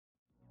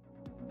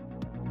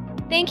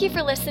Thank you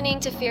for listening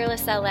to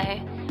Fearless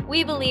LA.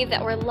 We believe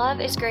that where love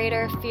is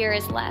greater, fear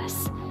is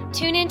less.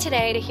 Tune in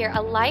today to hear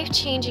a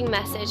life-changing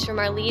message from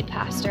our lead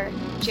pastor,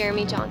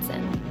 Jeremy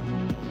Johnson.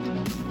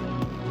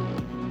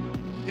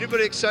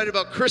 Anybody excited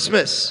about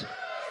Christmas?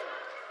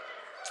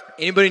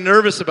 Anybody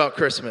nervous about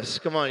Christmas?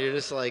 Come on, you're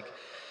just like,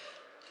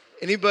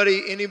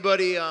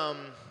 anybody,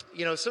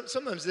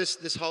 sometimes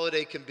this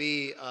holiday can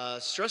be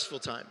a stressful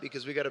time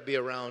because we got to be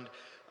around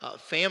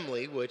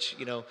family, which,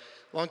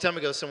 a long time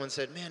ago someone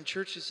said, man,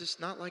 church is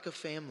just not like a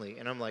family.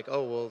 And I'm like,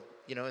 oh, well,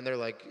 and they're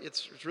like,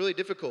 it's really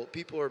difficult.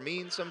 People are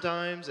mean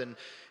sometimes. And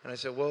I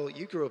said, well,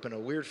 you grew up in a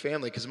weird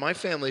family because my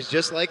family's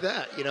just like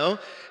that,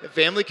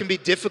 Family can be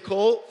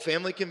difficult.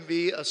 Family can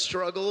be a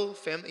struggle,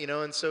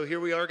 and so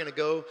here we are going to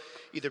go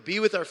either be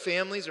with our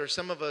families, or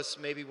some of us,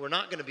 maybe we're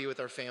not going to be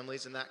with our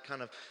families, and that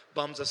kind of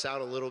bums us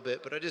out a little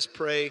bit. But I just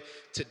pray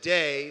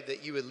today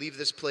that you would leave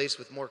this place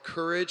with more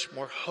courage,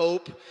 more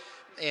hope,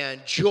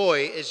 and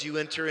joy as you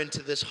enter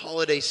into this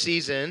holiday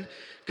season.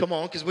 Come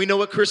on, because we know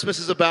what Christmas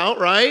is about,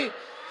 right?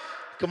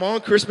 Come on,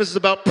 Christmas is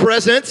about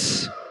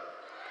presents.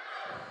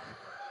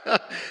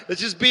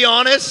 Let's just be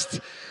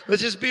honest.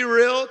 Let's just be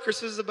real.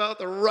 Christmas is about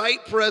the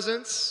right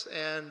presents.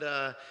 And,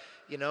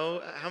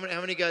 how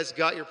many guys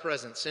got your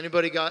presents?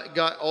 Anybody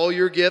got all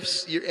your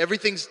gifts?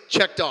 Everything's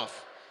checked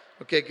off.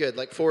 Okay, good.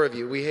 Like 4 of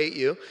you. We hate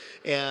you.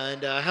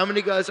 And how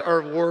many guys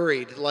are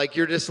worried? Like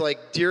you're just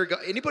like, dear God.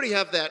 Anybody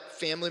have that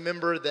family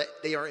member that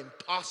they are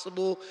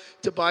impossible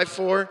to buy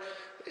for?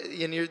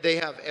 And they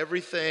have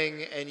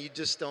everything, and you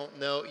just don't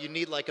know. You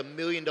need like $1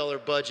 million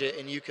budget,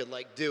 and you could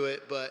like do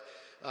it, but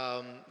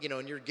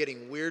and you're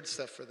getting weird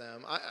stuff for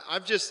them.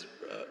 I've just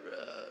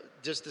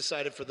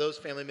decided for those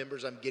family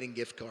members, I'm getting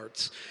gift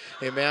cards.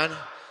 Amen,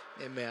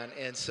 amen.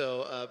 And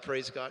so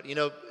praise God.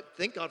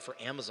 Thank God for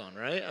Amazon,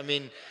 right? I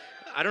mean,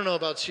 I don't know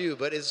about you,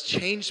 but it's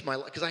changed my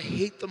life because I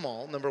hate them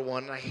all. Number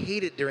one, and I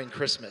hate it during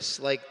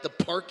Christmas. Like the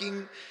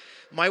parking.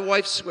 My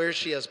wife swears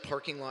she has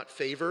parking lot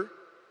favor.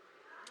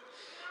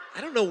 I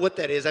don't know what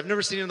that is. I've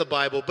never seen it in the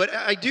Bible, but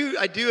I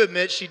do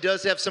admit she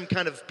does have some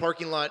kind of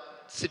parking lot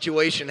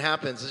situation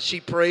happens. She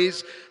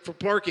prays for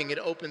parking, it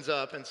opens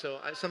up. And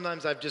so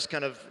sometimes I've just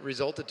kind of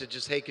resulted to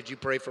just, hey, could you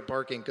pray for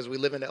parking? Because we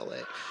live in LA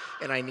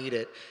and I need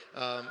it.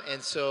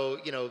 And so,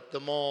 the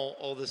mall,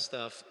 all this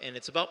stuff. And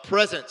it's about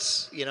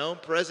presents,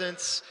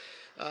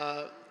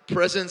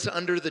 presents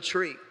under the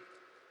tree.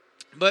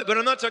 But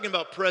I'm not talking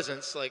about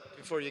presents, like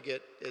before you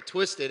get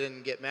twisted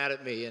and get mad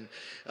at me and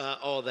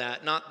all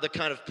that. Not the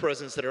kind of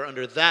presents that are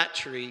under that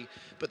tree,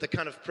 but the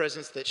kind of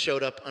presents that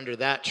showed up under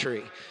that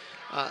tree.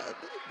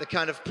 The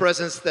kind of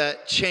presents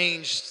that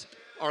changed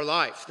our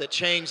life, that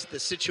changed the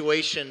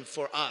situation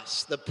for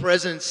us. The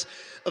presence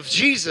of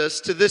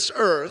Jesus to this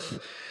earth,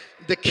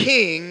 the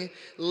King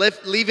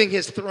leaving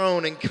his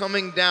throne and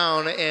coming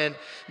down and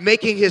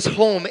making his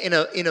home in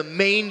a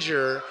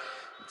manger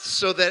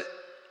so that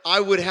I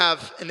would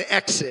have an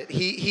exit.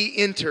 He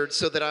entered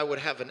so that I would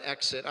have an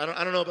exit. I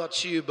don't know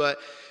about you, but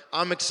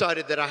I'm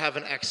excited that I have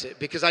an exit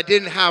because I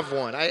didn't have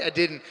one.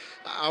 The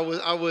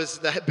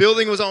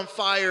building was on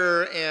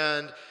fire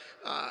and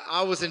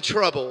I was in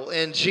trouble,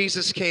 and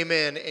Jesus came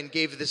in and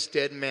gave this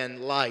dead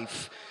man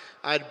life.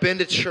 I'd been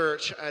to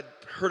church. I'd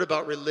heard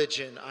about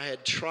religion. I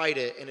had tried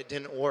it and it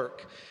didn't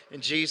work.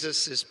 And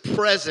Jesus'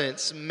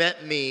 presence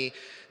met me,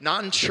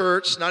 not in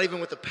church, not even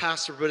with the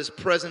pastor, but his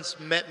presence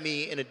met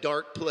me in a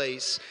dark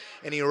place,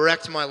 and he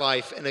wrecked my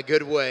life in a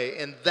good way.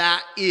 And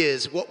that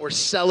is what we're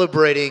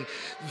celebrating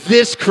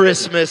this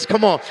Christmas.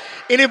 Come on.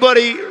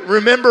 Anybody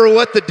remember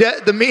what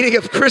the meaning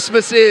of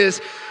Christmas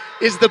is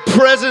the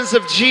presence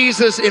of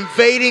Jesus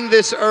invading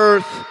this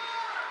earth.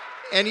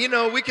 And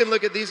we can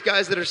look at these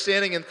guys that are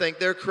standing and think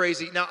they're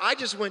crazy. Now, I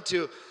just went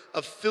to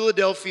a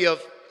Philadelphia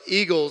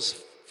Eagles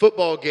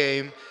football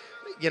game,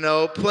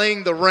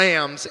 playing the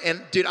Rams.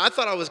 And, dude, I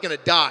thought I was going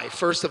to die,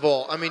 first of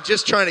all. I mean,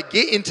 just trying to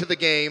get into the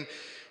game.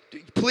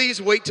 Please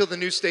wait till the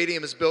new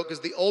stadium is built because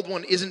the old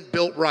one isn't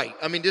built right.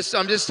 I mean,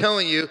 I'm just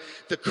telling you,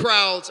 the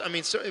crowds,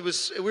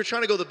 we were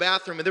trying to go to the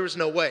bathroom and there was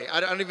no way. I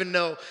don't even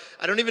know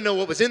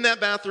what was in that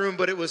bathroom,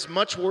 but it was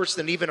much worse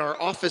than even our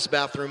office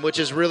bathroom, which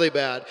is really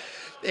bad.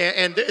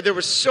 And there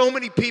were so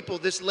many people.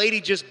 This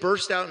lady just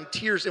burst out in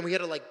tears, and we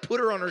had to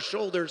put her on her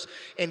shoulders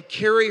and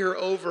carry her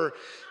over.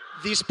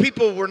 These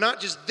people were not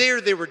just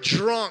there, they were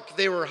drunk,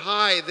 they were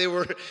high,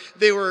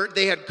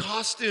 they had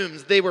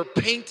costumes, they were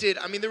painted.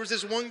 I mean, there was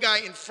this one guy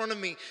in front of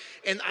me,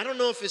 and I don't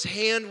know if his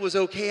hand was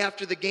okay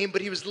after the game,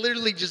 but he was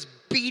literally just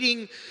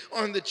beating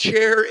on the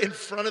chair in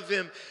front of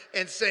him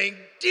and saying,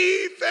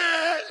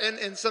 defense!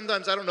 And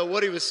sometimes I don't know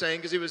what he was saying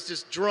because he was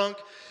just drunk.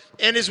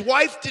 And his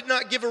wife did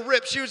not give a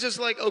rip. She was just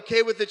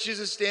okay with it. She's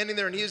just standing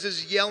there, and he was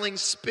just yelling,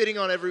 spitting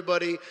on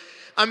everybody.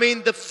 I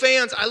mean, the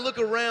fans, I look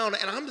around,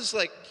 and I'm just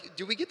like,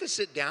 do we get to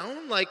sit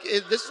down?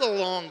 This is a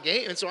long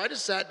game. And so I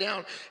just sat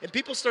down, and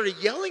people started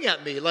yelling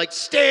at me,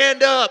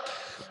 stand up.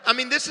 I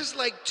mean, this is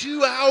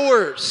 2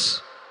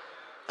 hours.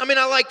 I mean,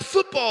 I like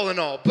football and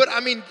all, but I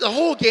mean, the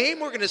whole game,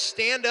 we're going to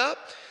stand up.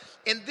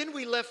 And then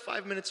we left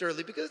 5 minutes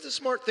early because it's a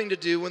smart thing to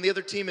do when the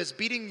other team is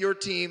beating your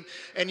team,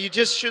 and you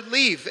just should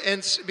leave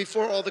and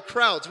before all the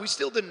crowds. We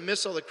still didn't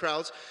miss all the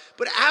crowds.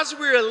 But as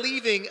we were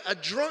leaving, a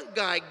drunk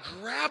guy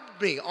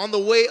grabbed me on the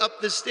way up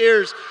the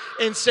stairs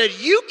and said,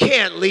 "You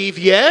can't leave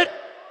yet."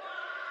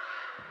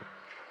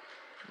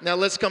 Now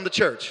let's come to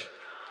church.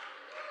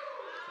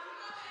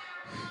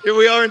 Here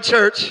we are in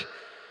church,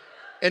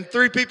 and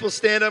 3 people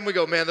stand up and we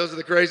go, "Man, those are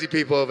the crazy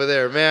people over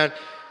there, man."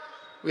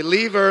 We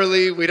leave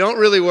early. We don't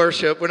really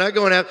worship. We're not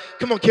going out.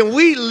 Come on, can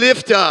we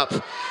lift up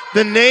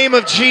the name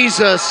of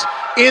Jesus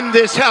in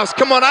this house?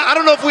 Come on, I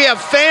don't know if we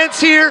have fans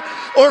here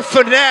or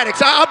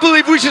fanatics. I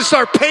believe we should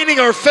start painting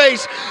our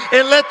face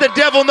and let the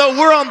devil know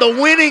we're on the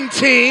winning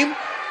team.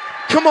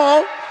 Come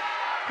on.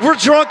 We're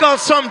drunk on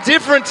something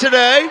different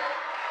today.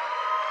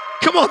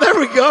 Come on, there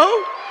we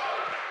go.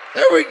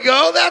 There we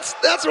go. That's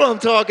what I'm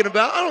talking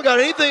about. I don't got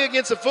anything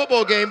against a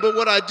football game, but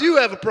what I do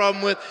have a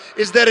problem with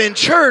is that in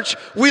church,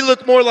 we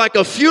look more like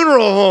a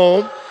funeral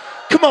home.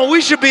 Come on,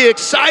 we should be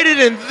excited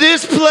in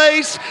this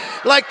place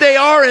like they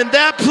are in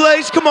that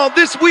place. Come on,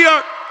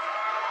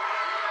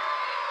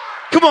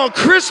 Come on,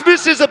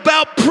 Christmas is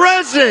about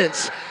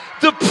presence.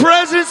 The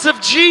presence of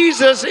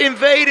Jesus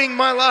invading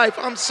my life.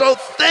 I'm so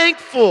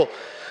thankful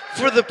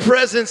for the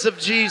presence of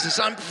Jesus.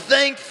 I'm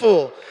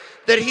thankful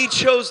that he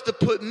chose to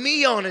put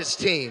me on his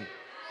team.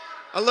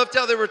 I loved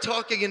how they were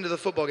talking into the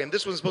football game.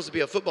 This wasn't supposed to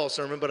be a football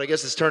sermon, but I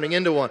guess it's turning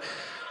into one.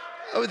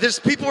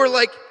 People were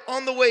like,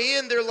 on the way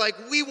in, they're like,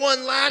 "We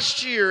won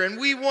last year, and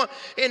we won,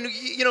 and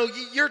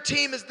your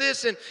team is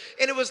this," and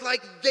it was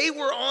like they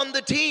were on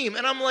the team.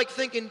 And I'm like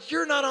thinking,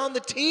 you're not on the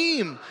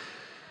team.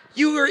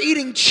 You were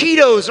eating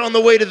Cheetos on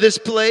the way to this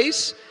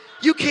place.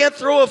 You can't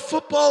throw a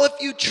football if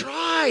you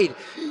tried.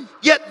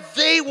 Yet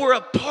they were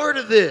a part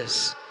of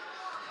this.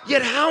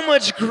 Yet how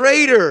much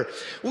greater.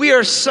 We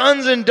are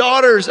sons and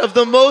daughters of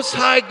the Most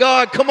High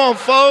God. Come on,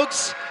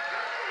 folks.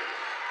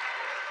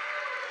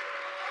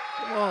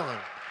 Come on.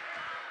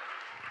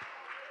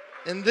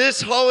 And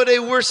this holiday,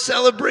 we're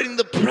celebrating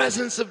the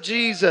presence of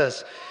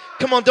Jesus.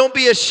 Come on, don't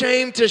be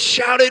ashamed to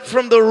shout it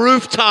from the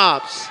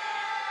rooftops.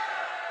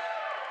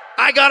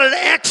 I got an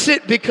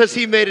exit because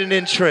he made an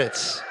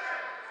entrance.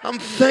 I'm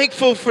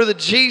thankful for the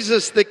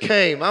Jesus that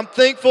came. I'm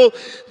thankful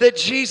that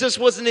Jesus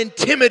wasn't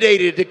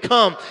intimidated to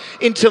come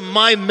into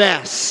my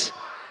mess.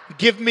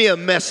 Give me a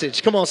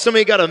message. Come on,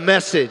 somebody got a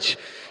message.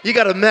 You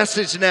got a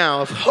message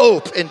now of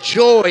hope and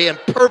joy and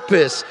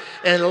purpose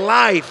and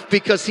life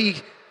because he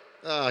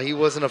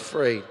wasn't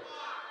afraid.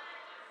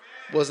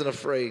 Wasn't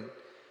afraid.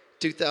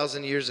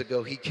 2,000 years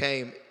ago, he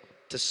came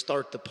to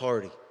start the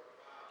party.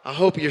 I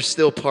hope you're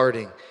still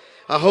partying.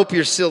 I hope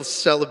you're still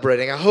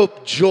celebrating. I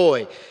hope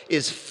joy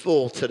is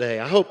full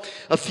today. I hope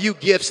a few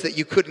gifts that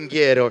you couldn't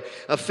get or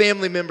a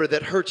family member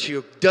that hurts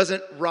you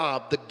doesn't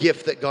rob the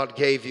gift that God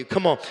gave you.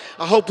 Come on.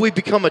 I hope we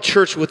become a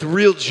church with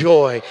real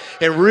joy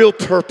and real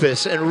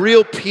purpose and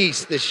real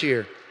peace this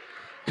year.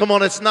 Come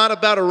on, it's not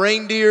about a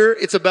reindeer,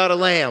 it's about a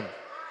lamb.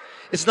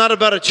 It's not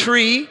about a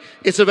tree,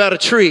 it's about a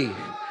tree,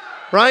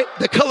 right?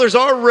 The colors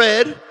are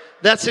red,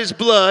 that's his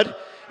blood,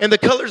 and the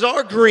colors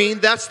are green,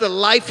 that's the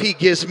life he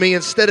gives me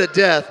instead of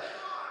death.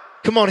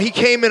 Come on, he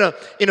came in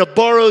a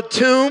borrowed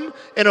tomb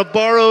and a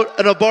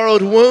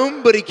borrowed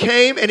womb, but he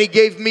came and he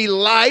gave me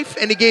life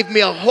and he gave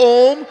me a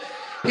home.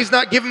 He's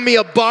not giving me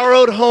a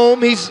borrowed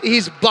home.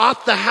 He's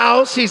bought the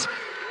house. He's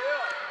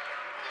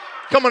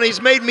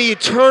made me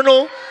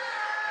eternal.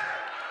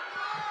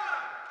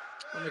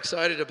 I'm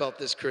excited about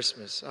this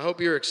Christmas. I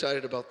hope you're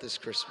excited about this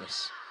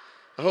Christmas.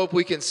 I hope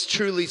we can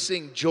truly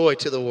sing joy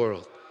to the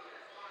world.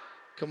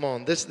 Come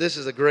on, this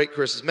is a great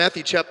Christmas.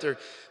 Matthew chapter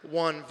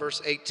 1,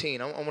 verse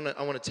 18. I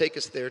want to take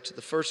us there to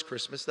the first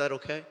Christmas. Is that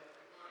okay?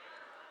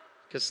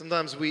 Because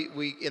sometimes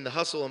we in the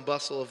hustle and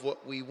bustle of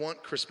what we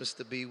want Christmas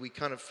to be, we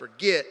kind of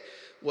forget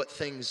what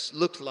things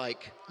look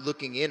like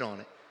looking in on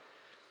it.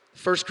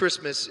 First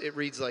Christmas, it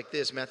reads like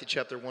this, Matthew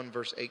chapter 1,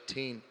 verse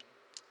 18.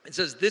 It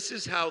says, "This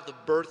is how the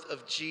birth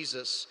of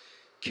Jesus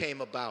came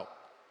about.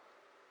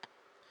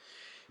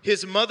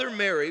 His mother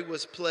Mary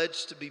was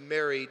pledged to be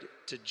married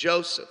to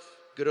Joseph."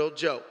 Good old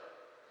Joe.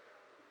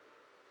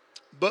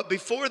 But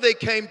before they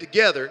came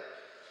together,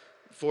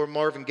 before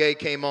Marvin Gaye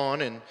came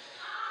on, and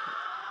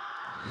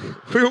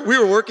we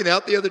were working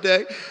out the other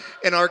day,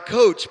 and our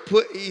coach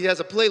he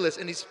has a playlist,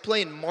 and he's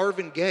playing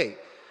Marvin Gaye.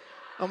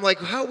 I'm like,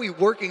 how are we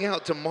working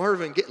out to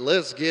Marvin Gaye?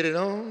 Let's get it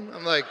on.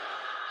 I'm like,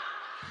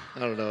 I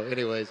don't know.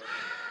 Anyways,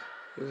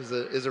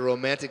 it was a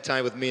romantic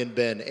time with me and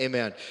Ben.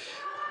 Amen.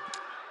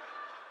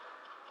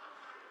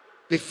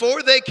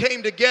 Before they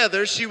came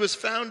together, she was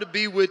found to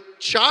be with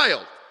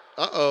child.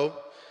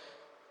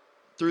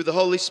 Through the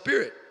Holy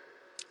Spirit.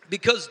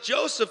 Because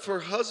Joseph, her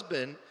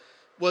husband,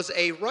 was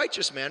a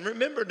righteous man.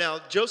 Remember now,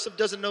 Joseph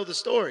doesn't know the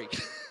story.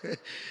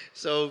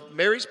 So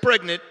Mary's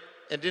pregnant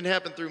and didn't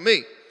happen through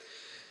me.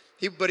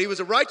 But he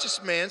was a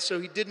righteous man, so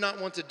he did not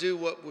want to do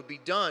what would be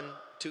done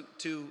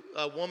to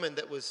a woman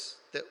that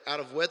out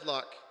of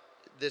wedlock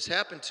this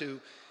happened to.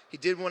 He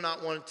did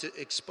not want to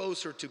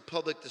expose her to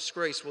public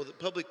disgrace. Well, the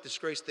public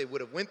disgrace they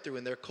would have went through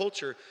in their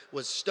culture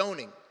was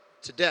stoning.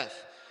 to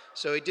death.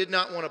 So he did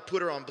not want to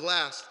put her on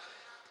blast.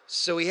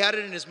 So he had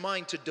it in his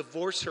mind to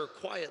divorce her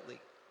quietly.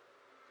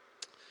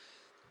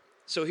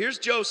 So here's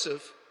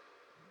Joseph,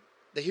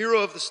 the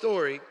hero of the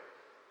story,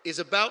 is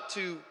about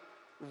to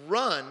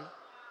run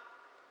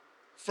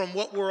from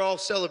what we're all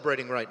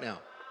celebrating right now.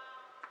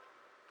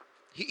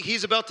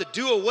 He's about to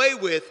do away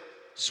with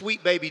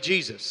sweet baby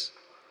Jesus.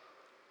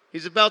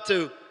 He's about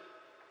to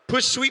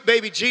push sweet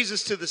baby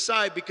Jesus to the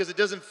side because it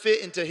doesn't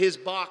fit into his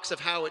box of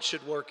how it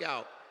should work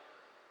out.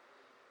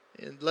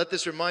 And let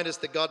this remind us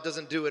that God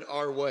doesn't do it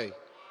our way.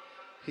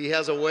 He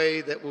has a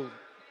way that will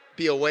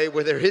be a way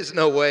where there is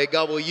no way.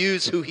 God will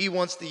use who he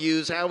wants to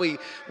use, how he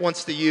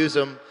wants to use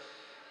them.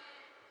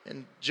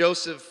 And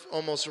Joseph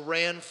almost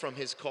ran from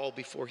his call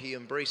before he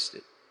embraced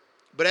it.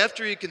 But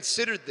after he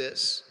considered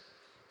this,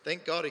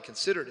 thank God he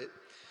considered it,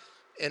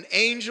 an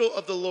angel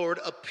of the Lord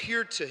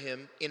appeared to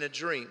him in a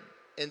dream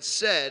and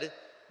said,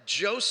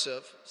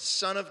 Joseph,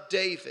 son of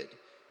David,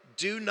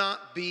 do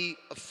not be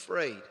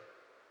afraid.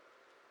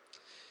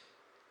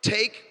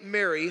 Take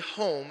Mary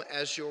home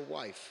as your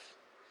wife,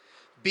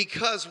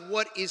 because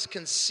what is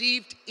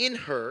conceived in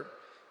her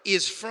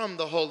is from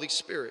the Holy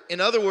Spirit. In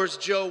other words,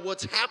 Joe,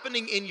 what's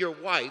happening in your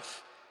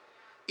wife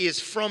is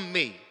from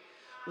me.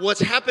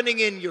 What's happening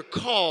in your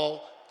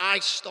call, I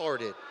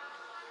started.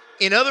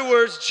 In other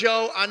words,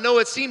 Joe, I know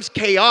it seems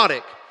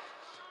chaotic,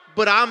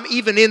 but I'm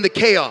even in the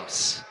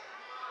chaos.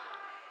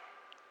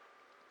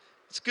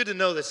 It's good to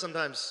know that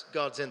sometimes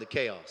God's in the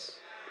chaos.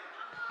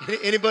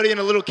 Anybody in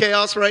a little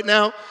chaos right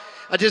now?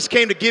 I just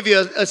came to give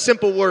you a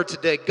simple word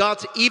today.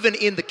 God's even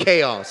in the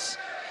chaos.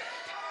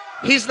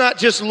 He's not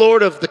just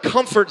Lord of the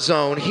comfort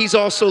zone. He's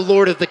also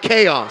Lord of the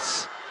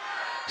chaos.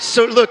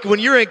 So look, when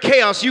you're in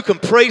chaos, you can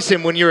praise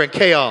him when you're in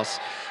chaos.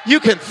 You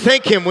can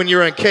thank him when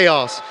you're in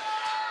chaos.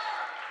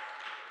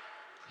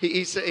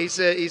 He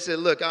said,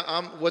 look,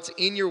 what's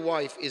in your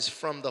wife is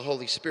from the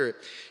Holy Spirit.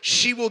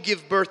 She will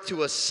give birth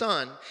to a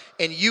son,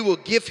 and you will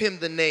give him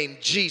the name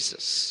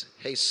Jesus,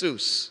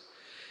 Jesus.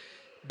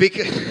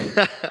 Because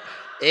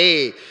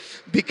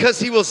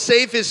he will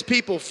save his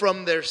people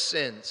from their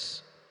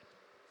sins.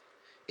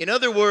 In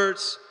other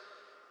words,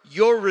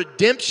 your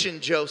redemption,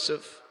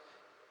 Joseph,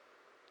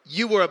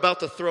 you were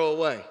about to throw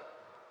away.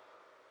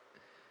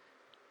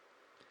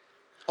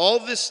 All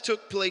this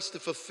took place to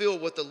fulfill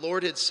what the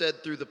Lord had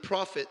said through the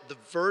prophet. The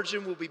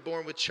virgin will be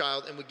born with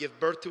child and will give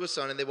birth to a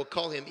son, and they will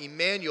call him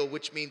Emmanuel,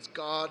 which means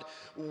God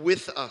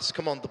with us.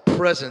 Come on, the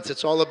presence.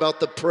 It's all about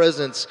the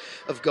presence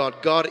of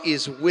God. God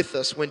is with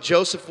us. When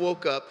Joseph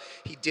woke up,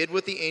 he did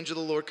what the angel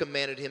of the Lord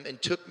commanded him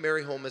and took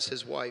Mary home as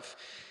his wife.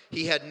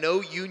 He had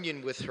no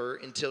union with her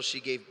until she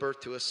gave birth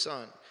to a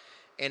son,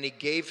 and he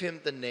gave him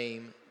the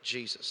name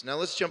Jesus. Now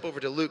let's jump over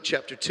to Luke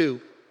chapter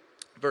 2,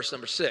 verse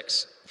number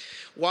 6.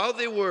 While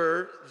they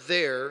were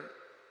there,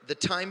 the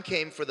time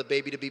came for the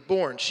baby to be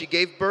born. She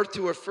gave birth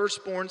to her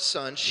firstborn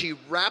son. She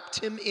wrapped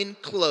him in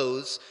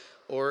clothes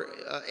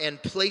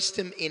and placed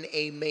him in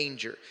a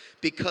manger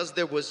because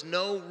there was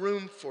no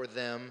room for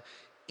them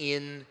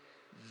in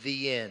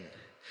the inn.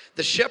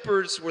 The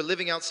shepherds were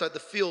living outside the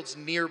fields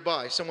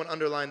nearby. Someone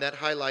underline that,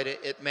 highlight it,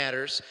 it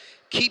matters.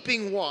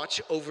 Keeping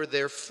watch over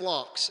their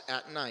flocks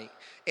at night.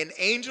 An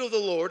angel of the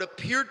Lord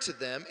appeared to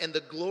them, and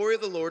the glory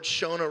of the Lord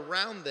shone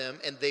around them,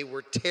 and they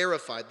were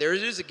terrified. There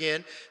it is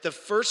again, the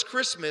first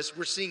Christmas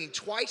we're seeing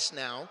twice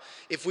now.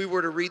 If we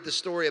were to read the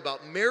story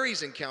about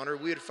Mary's encounter,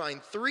 we would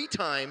find 3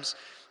 times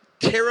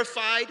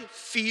terrified,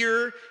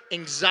 fear,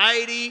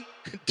 anxiety,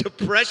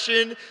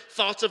 depression,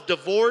 thoughts of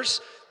divorce.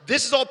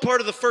 This is all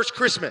part of the first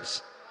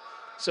Christmas.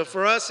 So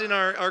for us in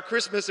our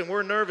Christmas, and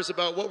we're nervous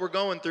about what we're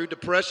going through,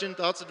 depression,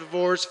 thoughts of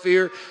divorce,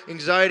 fear,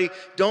 anxiety,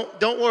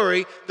 don't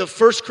worry. The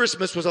first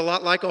Christmas was a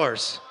lot like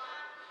ours.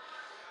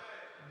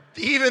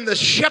 Even the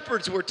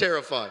shepherds were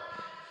terrified.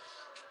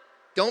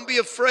 Don't be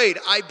afraid.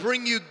 I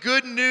bring you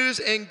good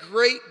news and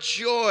great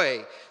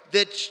joy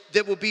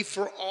that will be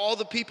for all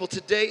the people.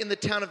 Today in the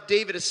town of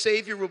David, a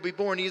Savior will be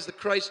born. He is the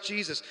Christ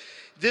Jesus.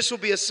 This will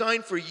be a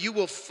sign for you.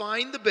 Will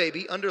find the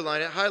baby,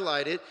 underline it,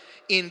 highlight it,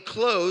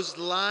 enclosed,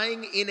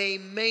 lying in a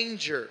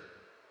manger.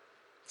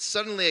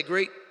 Suddenly a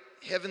great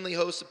heavenly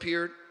host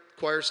appeared.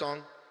 Choir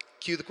song.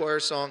 Cue the choir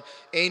song.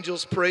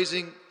 Angels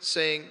praising,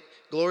 saying,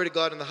 glory to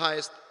God in the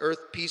highest,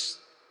 earth, peace,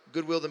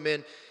 goodwill to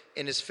men,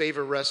 and his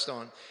favor rest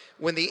on.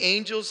 When the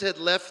angels had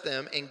left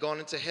them and gone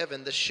into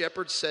heaven, the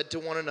shepherds said to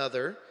one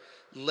another,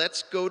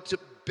 let's go to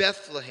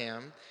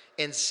Bethlehem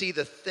and see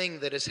the thing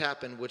that has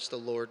happened, which the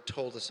Lord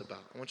told us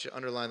about. I want you to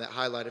underline that,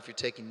 highlight if you're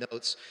taking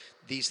notes.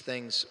 These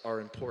things are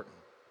important.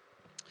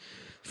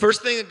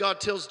 First thing that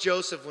God tells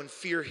Joseph when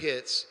fear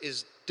hits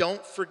is,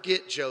 don't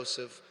forget,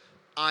 Joseph,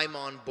 I'm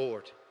on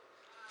board.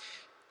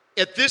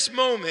 At this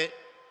moment,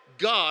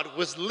 God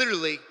was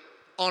literally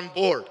on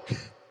board.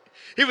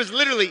 He was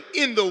literally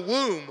in the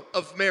womb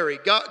of Mary.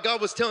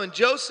 God was telling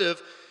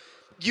Joseph,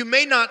 you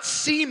may not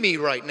see me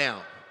right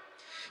now,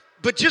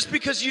 but just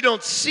because you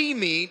don't see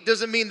me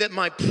doesn't mean that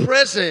my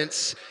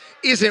presence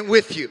isn't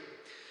with you.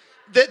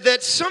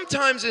 That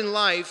sometimes in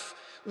life,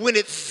 when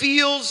it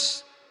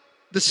feels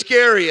the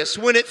scariest,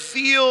 when it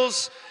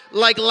feels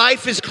like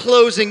life is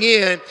closing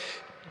in,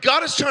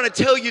 God is trying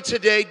to tell you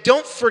today,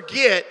 don't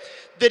forget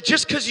that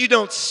just because you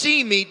don't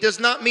see me does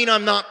not mean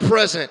I'm not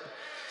present.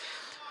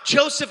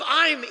 Joseph,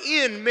 I'm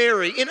in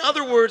Mary. In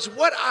other words,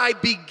 what I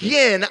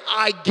begin,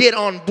 I get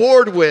on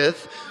board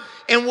with,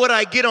 and what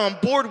I get on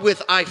board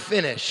with, I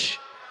finish.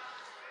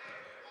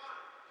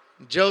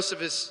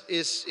 Joseph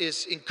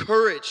is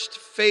encouraged.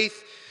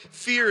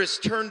 Fear is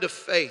turned to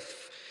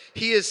faith.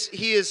 He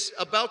is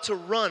about to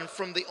run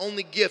from the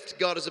only gift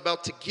God is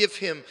about to give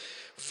him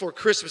for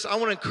Christmas. I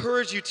want to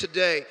encourage you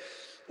today.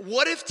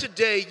 What if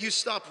today you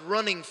stop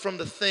running from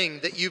the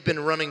thing that you've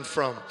been running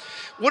from?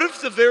 What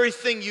if the very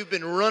thing you've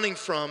been running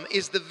from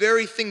is the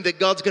very thing that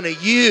God's going to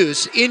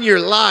use in your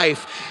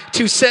life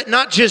to set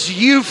not just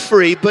you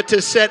free, but to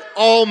set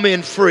all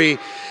men free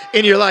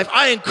in your life?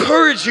 I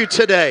encourage you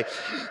today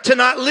to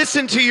not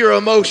listen to your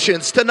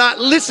emotions, to not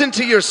listen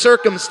to your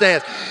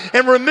circumstance.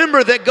 And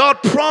remember that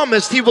God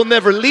promised He will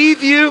never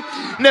leave you,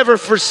 never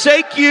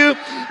forsake you,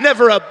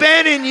 never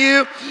abandon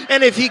you.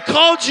 And if He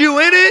called you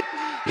in it,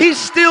 He's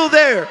still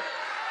there.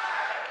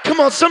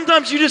 Come on,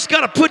 sometimes you just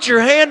got to put your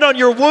hand on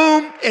your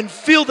womb and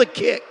feel the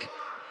kick.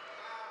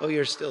 Oh,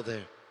 you're still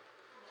there.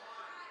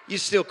 You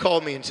still call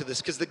me into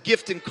this because the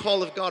gift and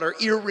call of God are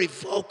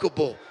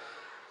irrevocable.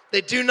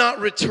 They do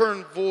not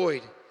return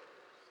void.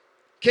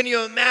 Can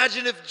you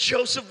imagine if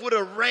Joseph would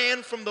have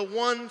ran from the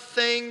one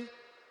thing?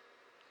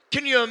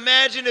 Can you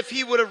imagine if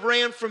he would have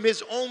ran from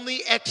his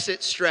only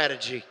exit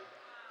strategy?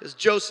 Because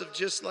Joseph,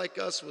 just like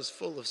us, was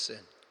full of sin.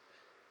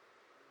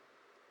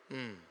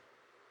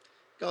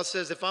 God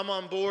says, if I'm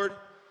on board,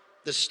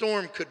 the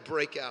storm could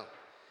break out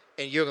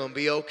and you're going to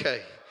be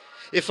okay.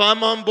 If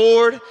I'm on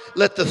board,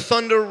 let the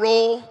thunder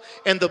roll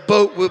and the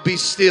boat will be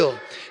still.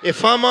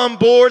 If I'm on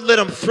board, let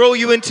them throw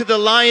you into the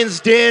lion's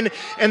den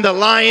and the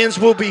lions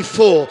will be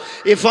full.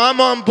 If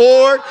I'm on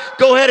board,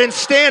 go ahead and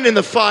stand in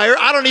the fire.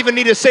 I don't even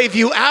need to save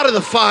you out of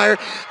the fire.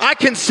 I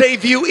can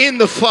save you in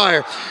the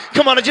fire.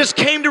 Come on, I just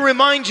came to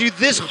remind you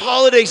this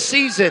holiday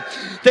season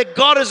that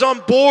God is on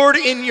board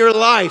in your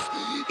life.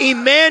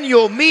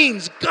 Emmanuel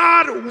means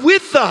God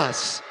with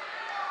us,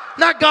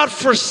 not God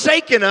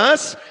forsaken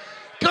us.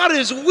 God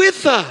is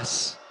with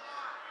us.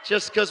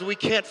 Just because we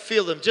can't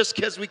feel Him, just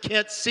because we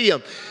can't see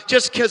Him,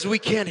 just because we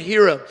can't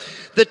hear Him.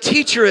 The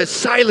teacher is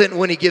silent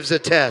when he gives a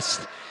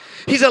test.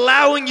 He's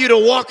allowing you to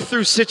walk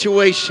through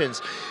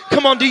situations.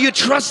 Come on, do you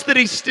trust that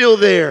He's still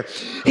there?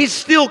 He's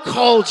still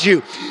called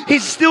you.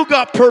 He's still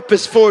got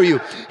purpose for you.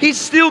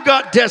 He's still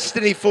got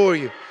destiny for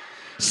you.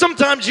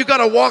 Sometimes you got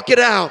to walk it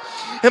out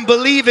and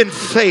believe in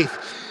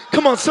faith.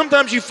 Come on,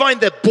 sometimes you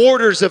find the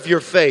borders of your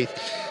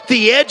faith,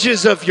 the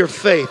edges of your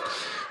faith.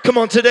 Come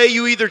on, today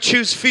you either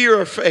choose fear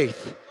or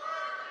faith.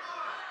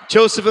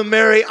 Joseph and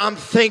Mary, I'm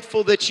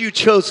thankful that you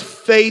chose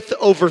faith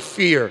over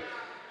fear,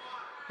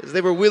 as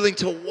they were willing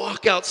to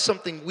walk out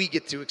something we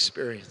get to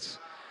experience.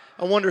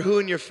 I wonder who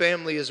in your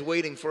family is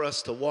waiting for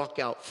us to walk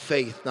out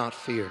faith, not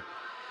fear.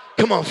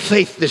 Come on,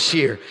 faith this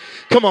year.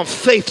 Come on,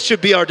 faith should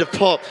be our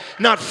default,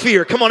 not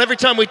fear. Come on, every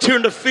time we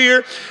turn to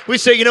fear, we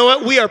say, you know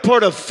what? We are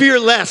part of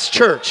Fearless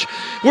Church.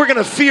 We're going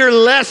to fear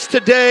less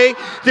today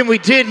than we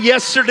did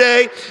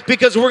yesterday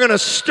because we're going to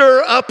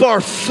stir up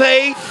our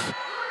faith.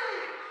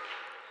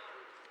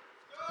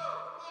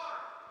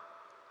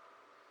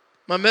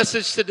 My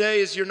message today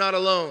is you're not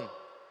alone.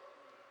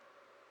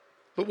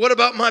 But what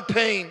about my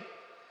pain?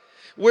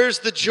 Where's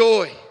the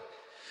joy?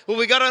 Well,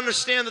 we got to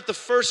understand that the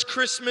first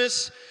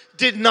Christmas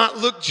did not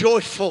look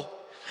joyful.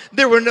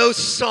 There were no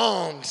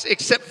songs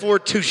except for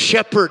two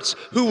shepherds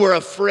who were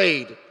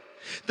afraid.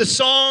 The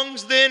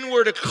songs then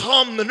were to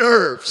calm the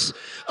nerves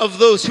of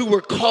those who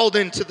were called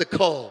into the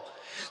call.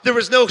 There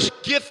was no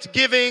gift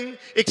giving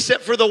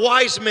except for the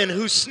wise men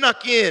who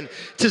snuck in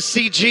to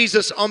see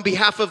Jesus on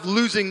behalf of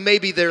losing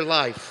maybe their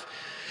life.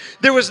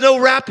 There was no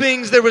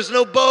wrappings, there was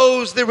no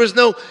bows, there was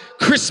no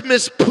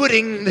Christmas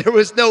pudding, there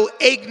was no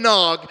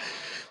eggnog.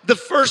 The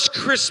first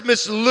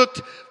Christmas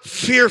looked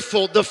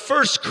fearful. The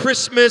first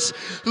Christmas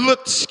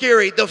looked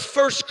scary. The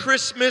first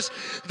Christmas,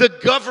 the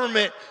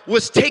government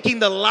was taking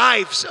the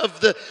lives of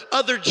the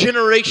other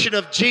generation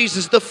of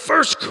Jesus. The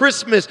first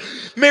Christmas,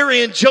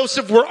 Mary and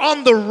Joseph were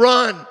on the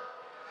run,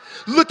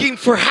 looking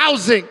for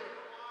housing,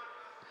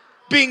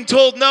 being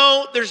told,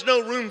 no, there's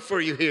no room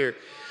for you here.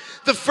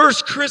 The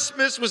first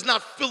Christmas was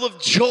not full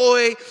of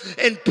joy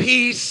and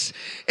peace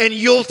and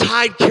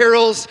Yuletide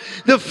carols.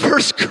 The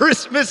first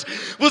Christmas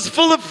was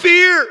full of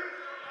fear.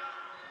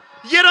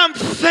 Yet I'm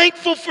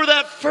thankful for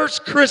that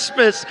first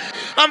Christmas.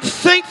 I'm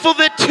thankful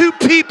that two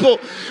people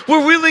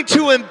were willing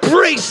to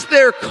embrace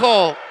their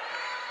call.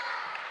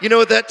 You know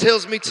what that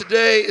tells me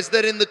today is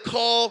that in the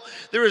call,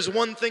 there is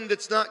one thing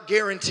that's not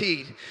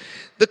guaranteed.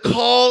 The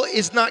call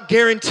is not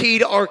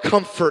guaranteed our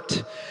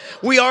comfort.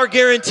 We are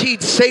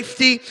guaranteed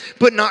safety,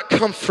 but not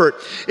comfort.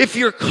 If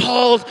you're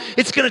called,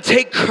 it's going to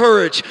take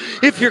courage.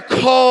 If you're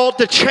called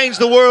to change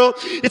the world,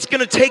 it's going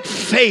to take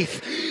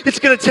faith. It's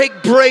going to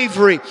take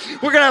bravery.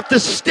 We're going to have to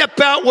step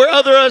out where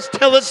others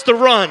tell us to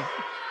run.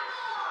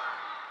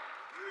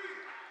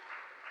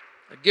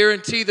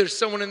 Guarantee there's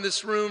someone in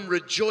this room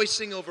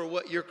rejoicing over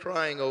what you're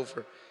crying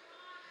over.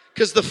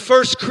 Because the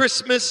first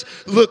Christmas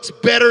looks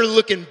better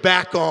looking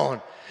back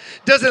on.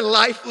 Doesn't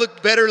life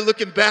look better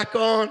looking back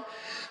on?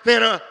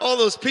 Man, all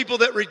those people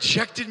that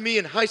rejected me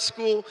in high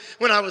school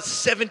when I was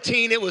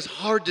 17, it was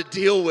hard to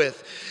deal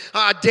with.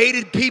 I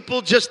dated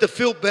people just to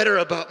feel better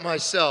about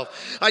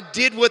myself. I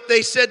did what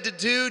they said to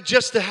do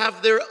just to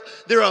have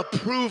their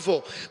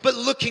approval. But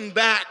looking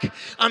back,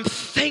 I'm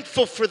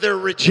thankful for their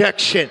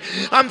rejection.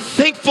 I'm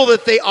thankful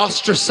that they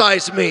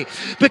ostracized me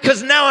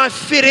because now I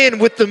fit in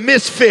with the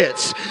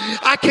misfits.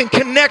 I can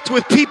connect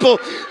with people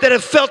that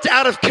have felt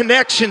out of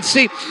connection.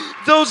 See,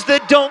 those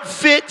that don't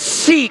fit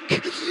seek,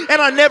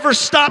 and I never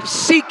stopped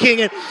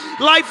seeking, and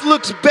life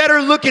looks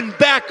better looking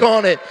back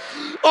on it.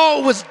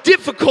 Oh, it was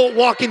difficult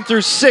walking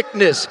through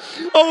sickness.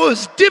 Oh, it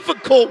was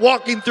difficult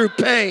walking through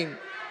pain.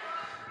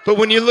 But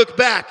when you look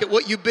back at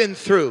what you've been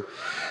through,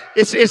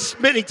 it's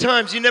many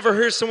times you never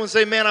hear someone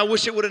say, man, I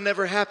wish it would have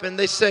never happened.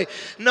 They say,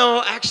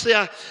 no, actually,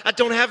 I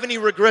don't have any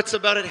regrets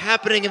about it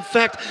happening. In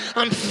fact,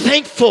 I'm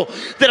thankful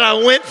that I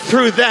went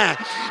through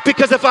that.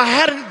 Because if I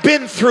hadn't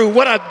been through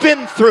what I've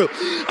been through,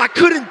 I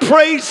couldn't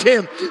praise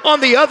him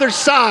on the other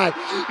side,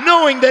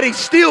 knowing that he's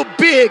still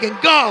big and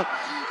God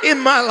in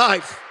my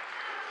life.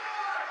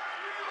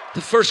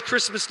 The first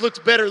Christmas looks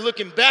better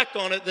looking back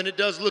on it than it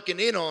does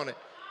looking in on it.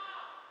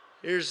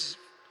 Here's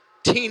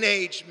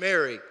teenage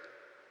Mary.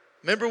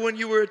 Remember when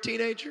you were a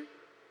teenager?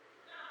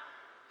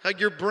 How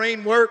your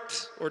brain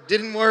worked or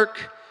didn't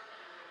work?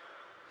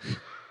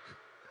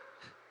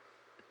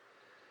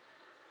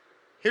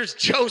 Here's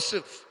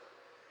Joseph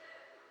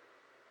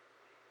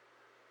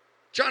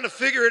trying to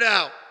figure it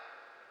out.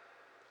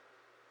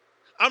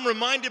 I'm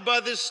reminded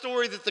by this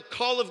story that the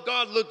call of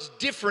God looks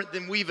different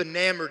than we've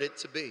enamored it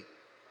to be.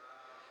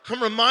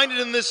 I'm reminded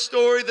in this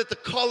story that the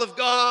call of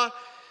God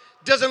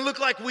doesn't look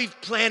like we've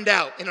planned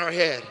out in our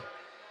head.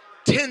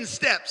 10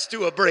 steps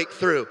to a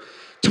breakthrough.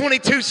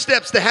 22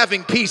 steps to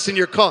having peace in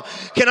your call.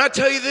 Can I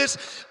tell you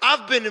this?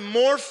 I've been in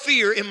more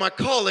fear in my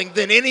calling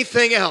than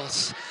anything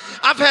else.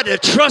 I've had to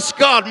trust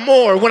God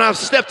more when I've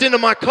stepped into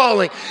my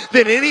calling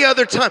than any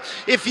other time.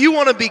 If you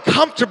want to be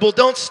comfortable,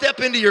 don't step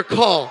into your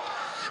call.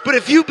 But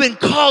if you've been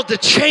called to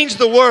change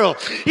the world,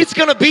 it's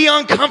going to be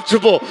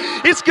uncomfortable.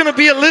 It's going to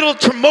be a little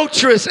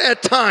tumultuous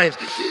at times.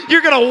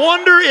 You're going to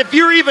wonder if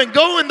you're even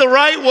going the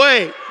right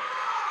way.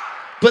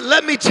 But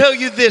let me tell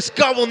you this,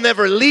 God will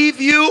never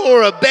leave you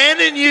or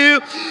abandon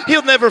you.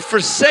 He'll never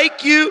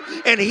forsake you,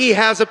 and he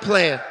has a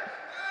plan.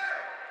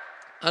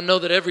 I know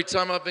that every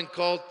time I've been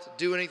called to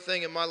do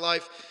anything in my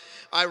life,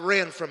 I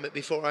ran from it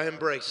before I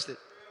embraced it.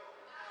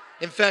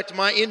 In fact,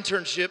 my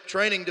internship,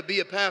 training to be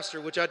a pastor,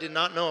 which I did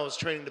not know I was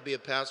training to be a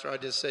pastor, I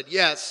just said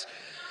yes.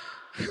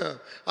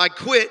 I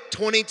quit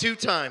 22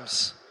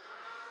 times.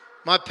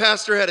 My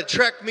pastor had to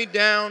track me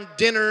down,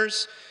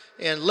 dinners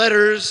and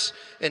letters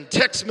and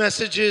text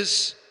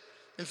messages.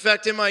 In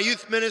fact, in my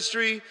youth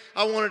ministry,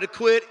 I wanted to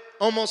quit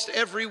almost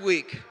every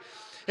week.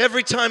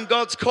 Every time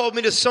God's called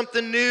me to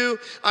something new,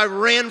 I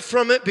ran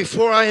from it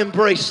before I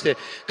embraced it.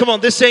 Come on,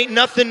 this ain't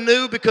nothing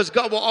new because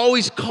God will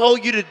always call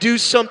you to do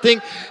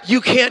something you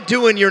can't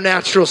do in your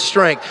natural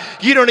strength.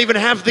 You don't even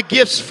have the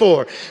gifts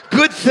for.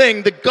 Good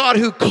thing that God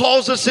who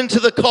calls us into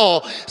the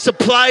call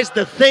supplies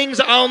the things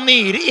I'll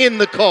need in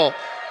the call.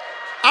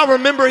 I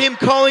remember him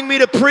calling me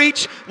to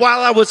preach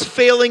while I was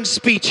failing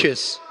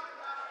speeches.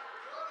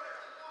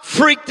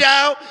 Freaked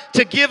out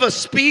to give a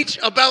speech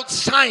about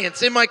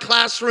science in my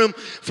classroom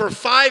for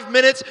 5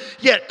 minutes,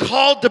 yet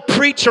called to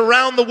preach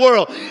around the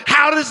world.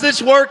 How does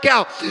this work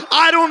out?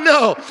 I don't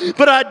know,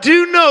 but I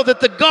do know that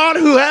the God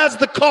who has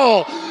the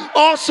call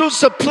also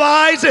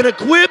supplies and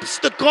equips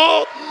the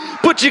call,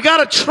 but you got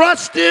to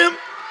trust him.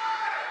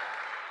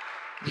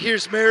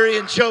 Here's Mary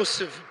and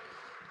Joseph.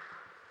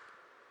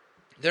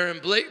 They're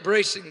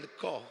embracing the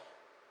call.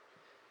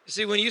 You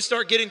see, when you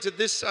start getting to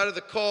this side of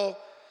the call,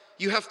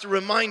 you have to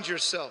remind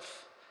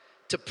yourself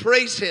to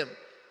praise him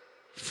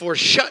for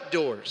shut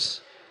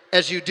doors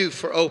as you do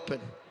for open.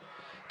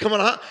 Come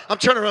on, I'm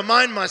trying to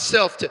remind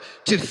myself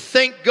to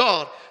thank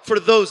God for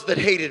those that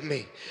hated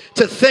me,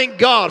 to thank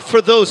God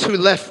for those who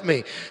left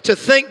me, to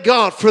thank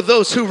God for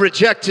those who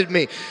rejected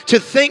me,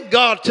 to thank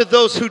God to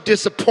those who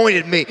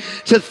disappointed me,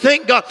 to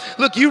thank God.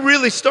 Look, you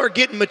really start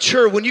getting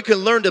mature when you can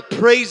learn to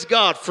praise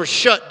God for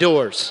shut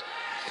doors.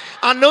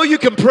 I know you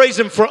can praise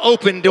him for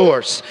open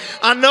doors.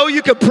 I know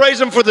you can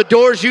praise him for the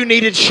doors you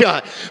needed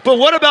shut. But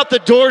what about the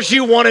doors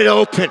you wanted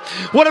open?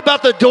 What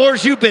about the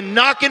doors you've been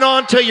knocking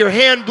on till your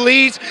hand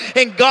bleeds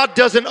and God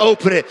doesn't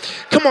open it?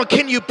 Come on,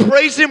 can you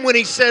praise him when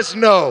he says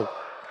no?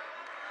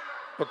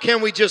 Or can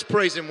we just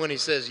praise him when he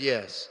says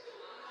yes?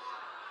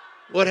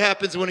 What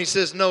happens when he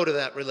says no to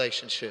that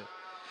relationship?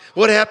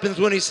 What happens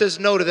when he says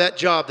no to that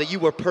job that you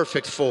were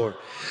perfect for?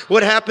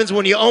 What happens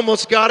when you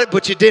almost got it,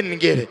 but you didn't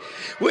get it?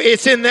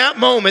 It's in that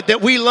moment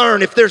that we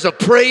learn if there's a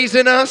praise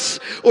in us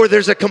or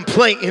there's a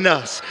complaint in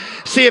us.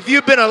 See, if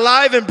you've been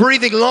alive and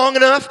breathing long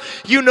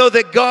enough, you know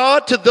that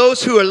God, to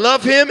those who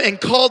love him and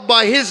called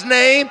by his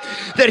name,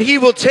 that he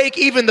will take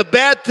even the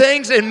bad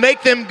things and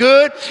make them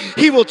good.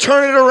 He will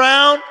turn it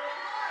around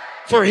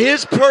for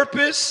his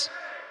purpose.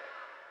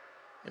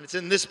 And it's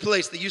in this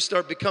place that you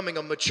start becoming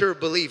a mature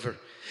believer.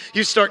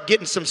 You start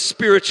getting some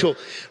spiritual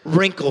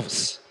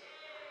wrinkles.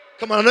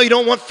 Come on, I know you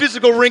don't want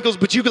physical wrinkles,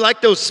 but you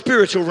like those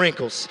spiritual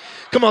wrinkles.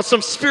 Come on,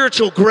 some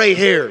spiritual gray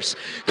hairs.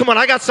 Come on,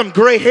 I got some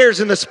gray hairs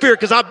in the spirit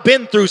because I've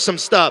been through some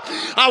stuff.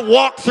 I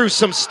walked through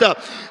some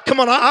stuff. Come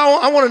on,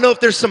 I want to know if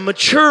there's some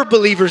mature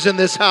believers in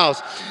this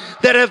house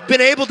that have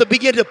been able to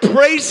begin to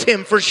praise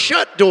him for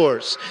shut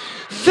doors.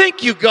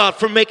 Thank you, God,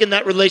 for making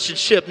that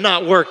relationship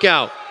not work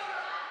out.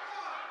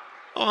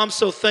 Oh, I'm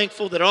so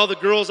thankful that all the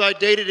girls I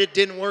dated, it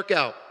didn't work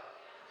out.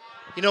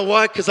 You know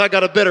why? Because I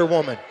got a better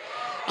woman.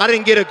 I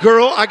didn't get a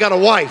girl, I got a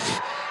wife.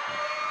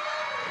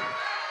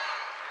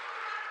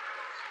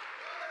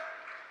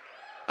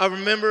 I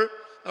remember,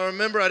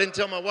 I didn't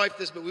tell my wife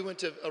this, but we went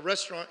to a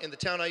restaurant in the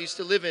town I used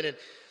to live in,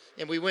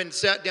 and we went and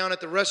sat down at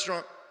the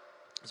restaurant.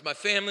 It's my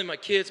family, my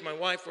kids, my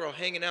wife, we're all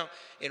hanging out,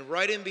 and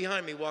right in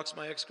behind me walks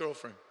my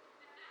ex-girlfriend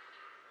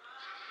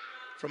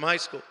from high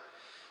school.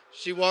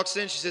 She walks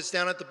in, she sits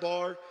down at the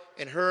bar,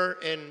 and her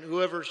and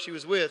whoever she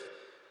was with,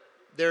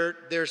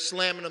 they're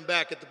slamming them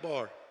back at the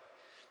bar.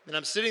 And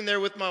I'm sitting there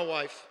with my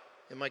wife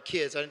and my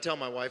kids. I didn't tell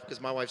my wife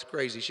because my wife's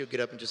crazy. She'll get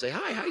up and just say,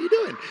 "Hi, how you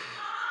doing?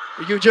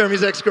 Are you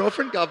Jeremy's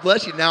ex-girlfriend? God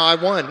bless you. Now I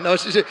won." No,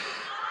 she said,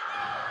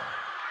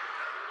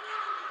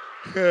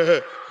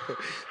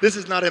 this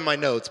is not in my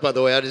notes, by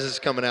the way. This is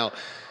coming out.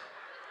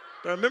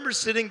 But I remember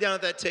sitting down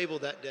at that table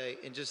that day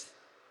and just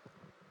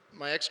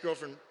my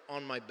ex-girlfriend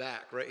on my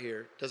back right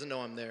here, doesn't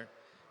know I'm there,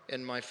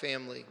 and my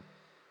family.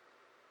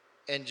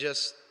 And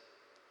just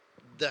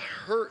the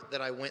hurt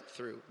that I went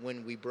through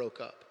when we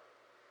broke up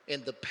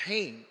and the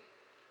pain,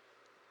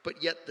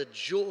 but yet the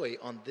joy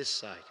on this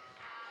side.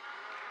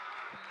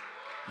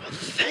 Well,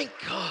 thank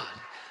God.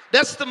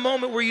 That's the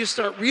moment where you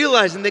start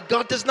realizing that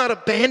God does not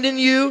abandon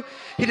you.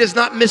 He does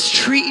not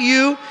mistreat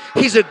you.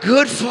 He's a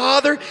good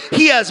father.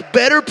 He has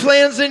better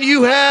plans than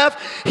you have.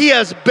 He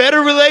has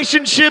better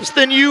relationships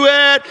than you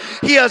had.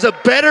 He has a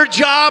better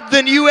job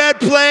than you had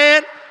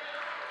planned.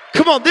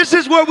 Come on, this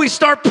is where we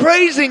start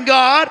praising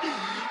God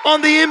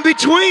on the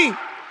in-between.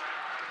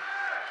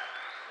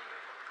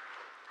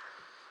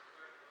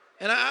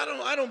 And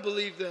I don't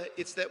believe that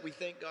it's that we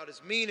think God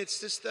is mean. It's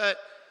just that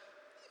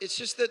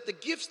the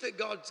gifts that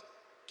God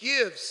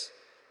gives,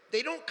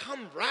 they don't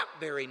come wrapped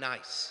very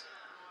nice.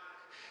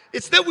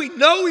 It's that we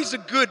know he's a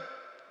good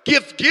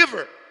gift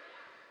giver,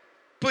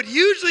 but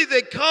usually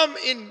they come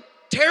in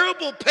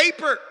terrible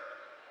paper.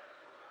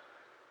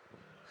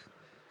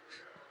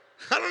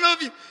 I don't know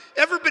if you've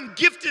ever been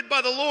gifted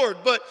by the Lord,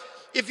 but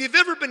if you've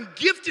ever been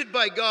gifted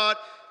by God,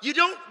 you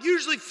don't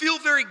usually feel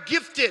very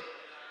gifted.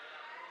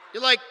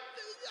 You're like,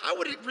 I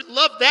would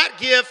love that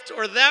gift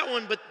or that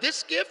one, but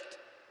this gift?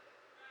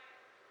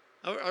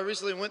 I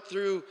recently went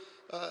through,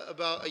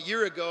 about a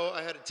year ago,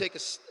 I had to take a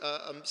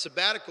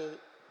sabbatical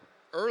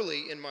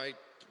early in my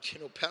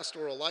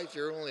pastoral life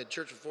here, only at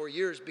church for 4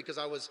 years, because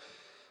I was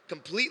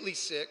completely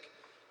sick.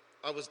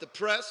 I was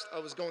depressed. I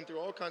was going through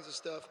all kinds of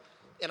stuff.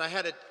 And I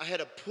had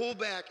to pull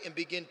back and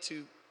begin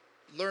to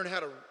learn how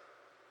to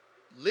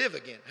live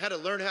again. I had to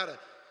learn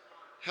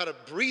how to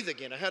breathe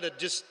again. I had to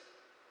just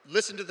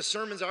listen to the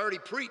sermons I already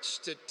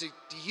preached to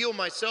heal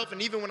myself.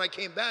 And even when I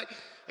came back,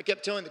 I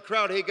kept telling the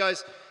crowd, "Hey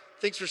guys,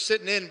 thanks for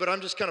sitting in, but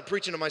I'm just kind of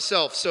preaching to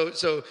myself.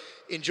 So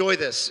enjoy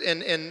this."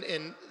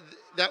 And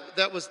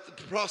that was the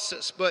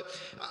process. But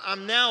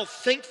I'm now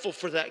thankful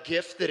for that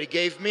gift that he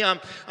gave me. I'm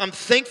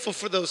thankful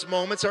for those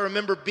moments. I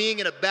remember being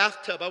in a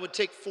bathtub. I would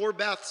take 4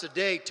 baths a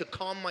day to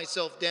calm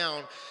myself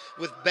down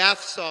with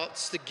bath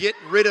salts to get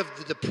rid of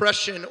the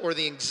depression or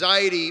the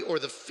anxiety or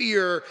the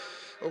fear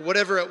or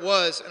whatever it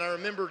was. And I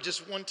remember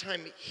just one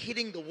time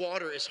hitting the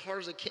water as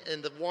hard as I can,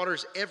 and the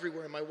water's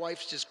everywhere, and my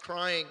wife's just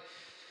crying.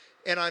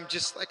 And I'm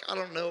just like, I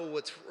don't know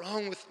what's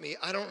wrong with me.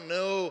 I don't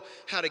know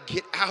how to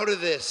get out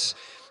of this.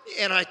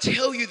 And I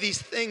tell you these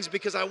things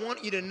because I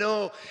want you to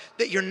know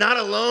that you're not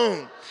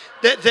alone.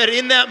 That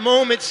in that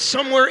moment,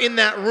 somewhere in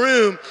that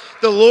room,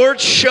 the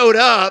Lord showed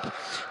up,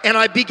 and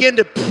I began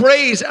to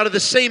praise out of the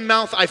same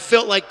mouth I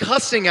felt like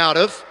cussing out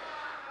of.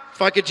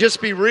 If I could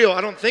just be real,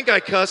 I don't think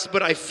I cussed,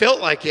 but I felt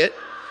like it.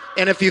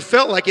 And if you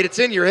felt like it, it's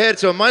in your head,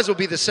 so it might as well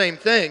be the same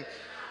thing.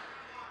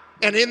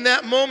 And in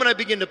that moment, I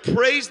began to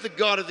praise the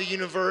God of the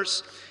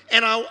universe.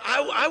 And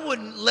I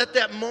wouldn't let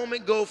that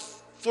moment go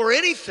for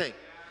anything,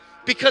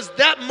 because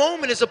that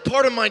moment is a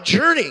part of my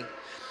journey.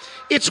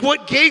 It's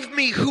what gave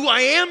me who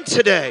I am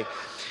today.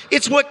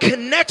 It's what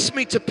connects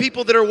me to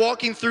people that are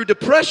walking through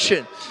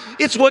depression.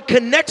 It's what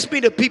connects me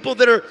to people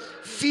that are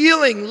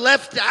feeling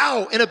left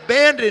out and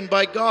abandoned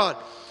by God.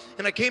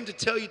 And I came to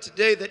tell you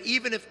today that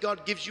even if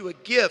God gives you a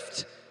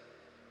gift,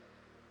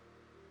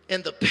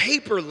 and the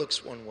paper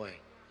looks one way.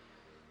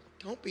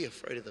 Don't be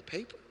afraid of the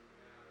paper.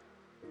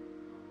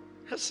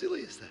 How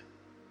silly is that?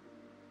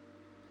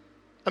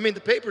 I mean,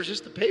 the paper is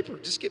just the paper.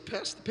 Just get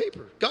past the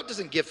paper. God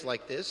doesn't gift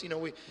like this. You know,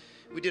 we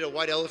did a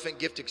white elephant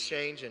gift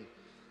exchange, and,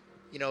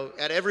 you know,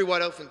 at every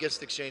white elephant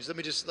gift exchange, let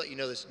me just let you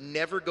know this.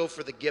 Never go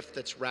for the gift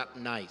that's wrapped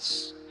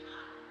nice.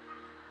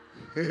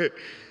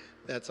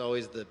 That's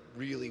always the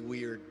really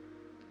weird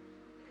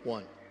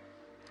one.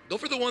 Go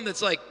for the one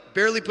that's like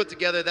barely put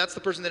together. That's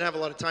the person that didn't have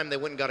a lot of time. They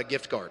went and got a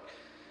gift card.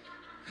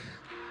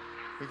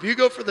 If you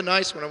go for the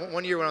nice one,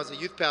 one year when I was a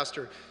youth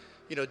pastor,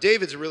 you know,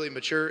 David's really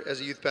mature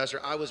as a youth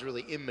pastor. I was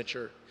really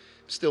immature,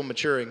 still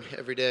maturing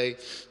every day.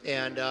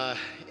 And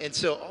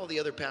so all the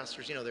other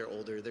pastors, you know, they're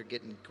older. They're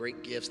getting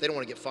great gifts. They don't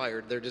want to get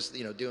fired. They're just,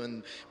 you know,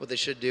 doing what they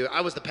should do.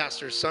 I was the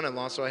pastor's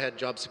son-in-law, so I had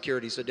job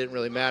security, so it didn't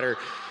really matter.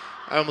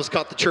 I almost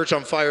caught the church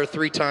on fire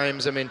 3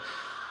 times. I mean,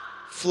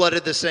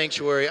 flooded the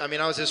sanctuary. I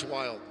mean, I was just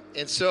wild.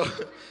 And so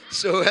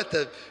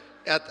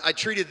I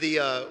treated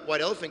the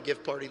white elephant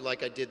gift party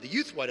like I did the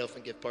youth white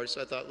elephant gift party.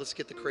 So I thought, let's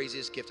get the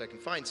craziest gift I can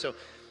find. So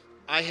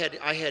I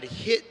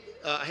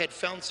had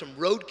found some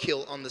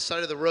roadkill on the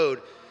side of the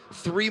road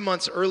 3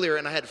 months earlier,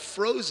 and I had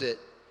froze it,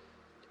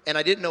 and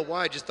I didn't know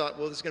why. I just thought,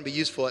 well, this is going to be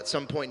useful at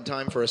some point in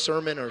time for a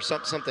sermon or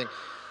something.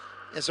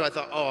 And so I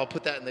thought, oh, I'll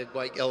put that in the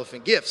white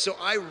elephant gift. So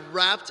I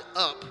wrapped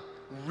up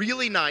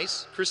really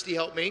nice. Christy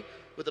helped me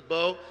with a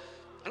bow.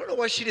 I don't know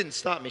why she didn't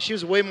stop me. She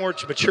was way more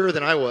mature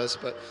than I was,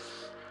 but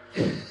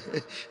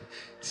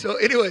so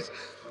anyways,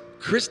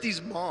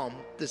 Christy's mom,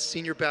 the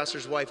senior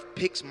pastor's wife,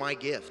 picks my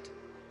gift.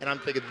 And I'm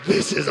thinking,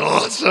 this is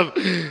awesome.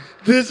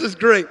 This is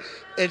great.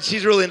 And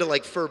she's really into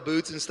like fur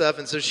boots and stuff.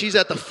 And so she's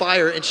at the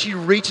fire and she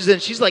reaches in.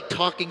 She's like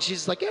talking.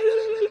 She's like,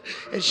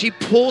 and she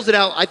pulls it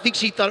out. I think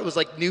she thought it was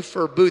like new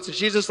fur boots. And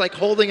she's just like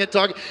holding it,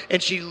 talking.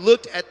 And she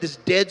looked at this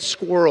dead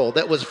squirrel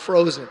that was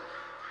frozen.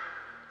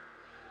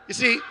 You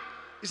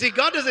see,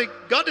 God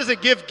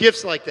doesn't give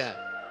gifts like that.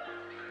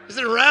 He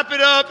doesn't wrap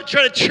it up and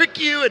try to trick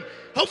you. And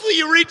hopefully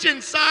you reach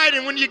inside.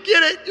 And when you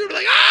get it, you're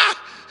like,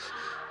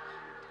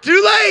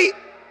 too late.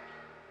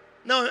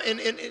 No,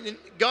 and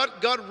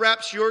God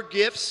wraps your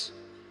gifts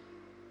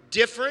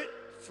different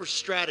for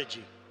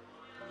strategy.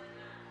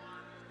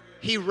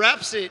 He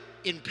wraps it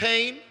in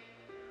pain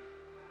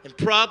and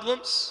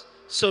problems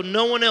so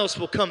no one else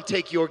will come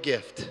take your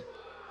gift.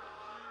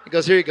 He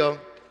goes, here you go.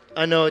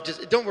 I know,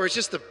 don't worry, it's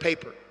just the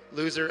paper.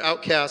 Loser,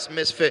 outcast,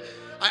 misfit.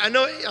 I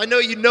know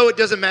you know it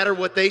doesn't matter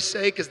what they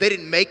say because they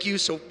didn't make you,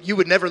 so you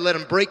would never let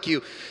them break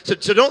you. So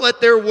don't let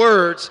their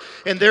words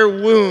and their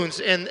wounds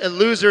and a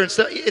loser and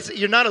stuff.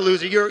 You're not a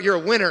loser, you're a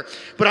winner.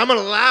 But I'm going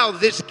to allow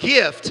this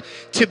gift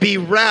to be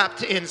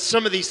wrapped in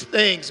some of these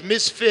things.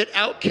 Misfit,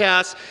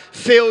 outcast,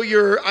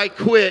 failure, I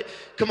quit.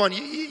 Come on,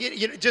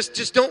 you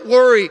just don't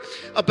worry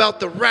about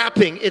the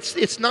wrapping.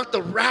 It's not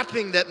the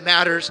wrapping that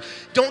matters.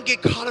 Don't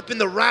get caught up in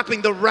the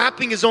wrapping. The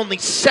wrapping is only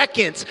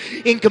seconds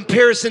in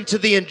comparison to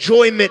the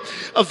enjoyment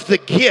of the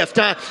gift.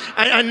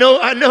 I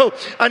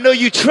know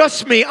you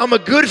trust me. I'm a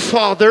good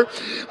father.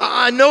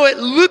 I know it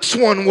looks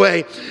one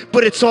way,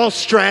 but it's all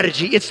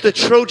strategy. It's the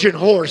Trojan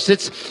horse.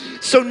 It's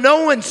so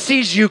no one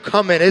sees you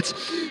coming. It's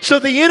so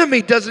the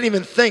enemy doesn't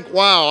even think,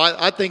 wow,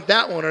 I think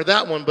that one or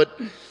that one, but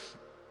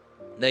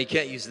no, you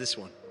can't use this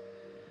one.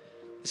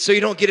 So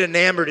you don't get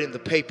enamored in the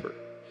paper.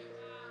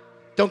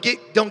 Don't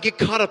get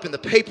caught up in the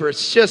paper.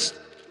 It's just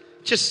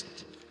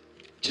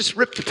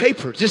rip the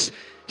paper. Just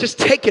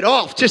take it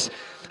off.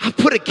 I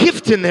put a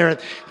gift in there.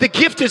 The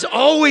gift is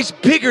always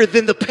bigger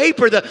than the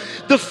paper.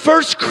 The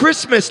first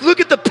Christmas. Look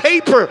at the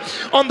paper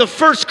on the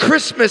first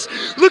Christmas.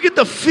 Look at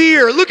the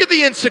fear. Look at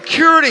the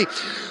insecurity.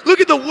 Look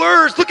at the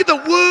words. Look at the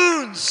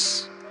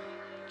wounds.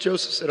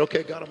 Joseph said,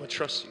 okay, God, I'm going to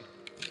trust you.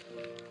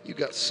 You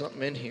got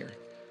something in here.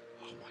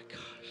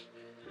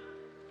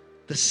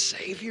 The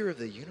Savior of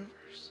the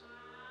universe.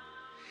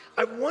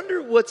 I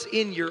wonder what's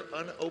in your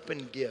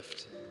unopened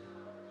gift.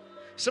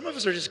 Some of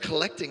us are just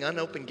collecting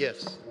unopened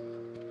gifts.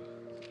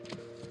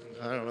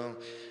 I don't know.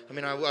 I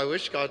mean, I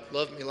wish God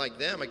loved me like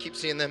them. I keep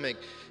seeing them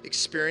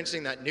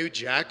experiencing that new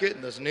jacket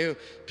and those new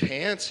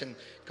pants, and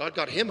God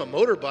got him a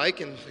motorbike,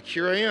 and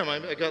here I am.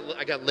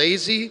 I got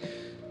lazy.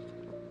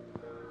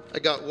 I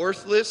got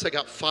worthless. I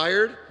got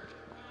fired.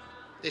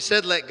 They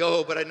said let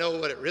go, but I know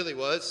what it really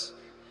was.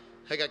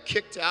 I got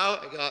kicked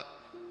out. I got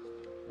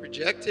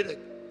rejected.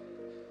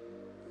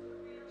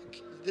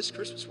 This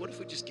Christmas, what if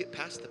we just get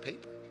past the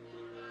paper?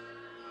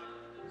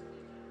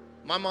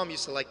 My mom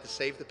used to like to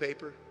save the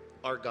paper.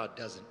 Our God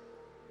doesn't.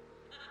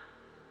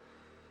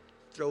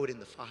 Throw it in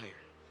the fire.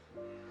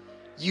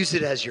 Use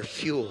it as your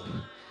fuel.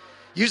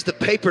 Use the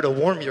paper to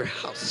warm your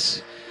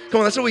house. Come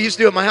on, that's what we used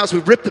to do at my house.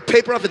 We'd rip the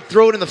paper off and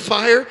throw it in the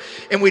fire,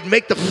 and we'd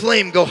make the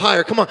flame go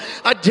higher. Come on,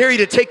 I dare you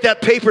to take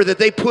that paper that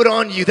they put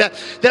on you,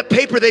 that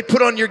paper they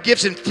put on your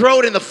gifts, and throw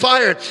it in the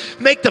fire and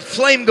make the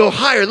flame go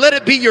higher. Let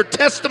it be your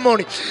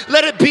testimony.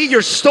 Let it be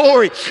your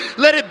story.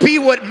 Let it be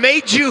what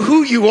made you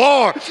who you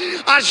are.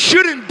 I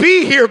shouldn't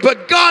be here,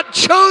 but God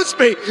chose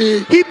me.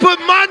 He put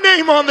my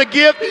name on the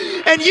gift,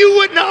 and you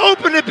wouldn't have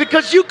opened it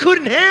because you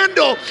couldn't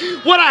handle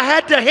what I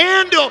had to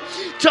handle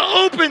to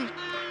open.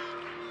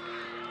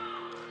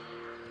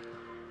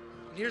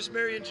 And here's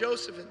Mary and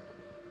Joseph, and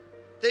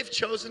they've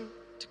chosen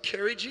to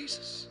carry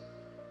Jesus.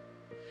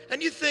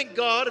 And you think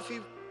God, if he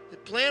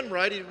had planned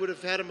right, he would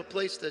have had him a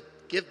place to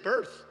give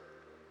birth.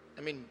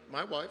 I mean,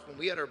 my wife, when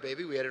we had our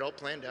baby, we had it all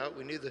planned out.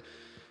 We knew the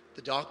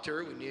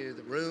doctor, we knew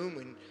the room,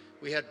 and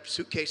we had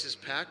suitcases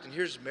packed. And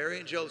here's Mary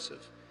and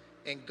Joseph.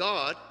 And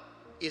God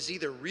is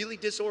either really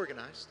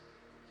disorganized,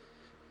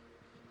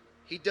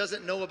 he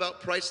doesn't know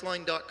about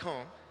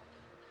Priceline.com,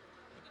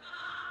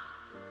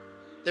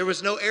 there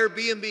was no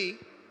Airbnb,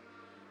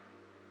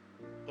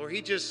 or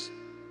he just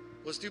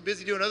was too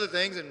busy doing other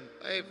things and,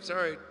 hey,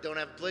 sorry, don't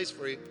have a place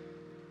for you.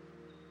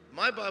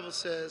 My Bible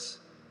says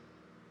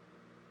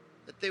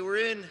that they were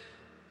in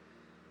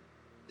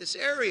this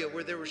area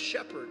where there were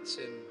shepherds,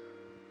 and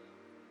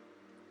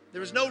there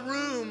was no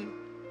room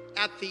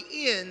at the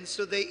inn,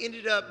 so they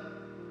ended up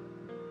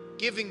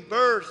giving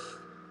birth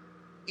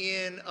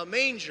in a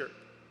manger.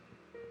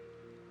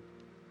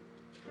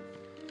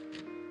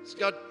 So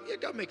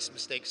God makes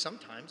mistakes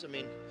sometimes. I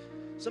mean,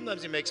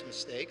 sometimes he makes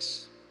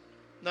mistakes.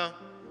 No,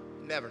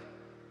 never.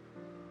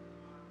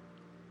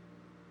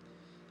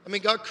 I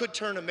mean, God could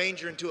turn a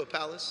manger into a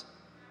palace.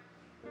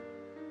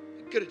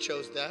 He could have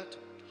chose that.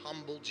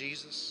 Humble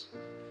Jesus.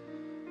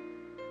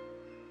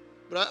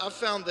 But I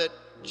found that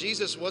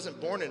Jesus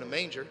wasn't born in a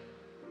manger.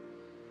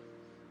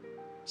 It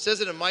says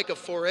it in Micah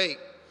 4:8.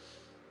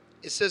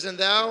 It says, "And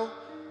thou,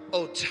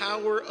 O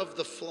tower of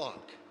the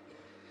flock,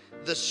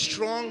 the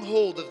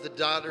stronghold of the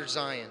daughter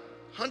Zion."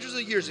 Hundreds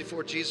of years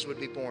before Jesus would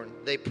be born,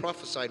 they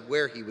prophesied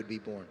where he would be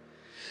born.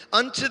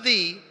 "Unto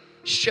thee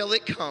shall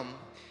it come,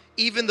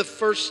 even the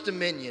first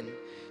dominion.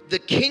 The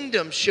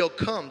kingdom shall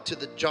come to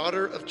the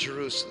daughter of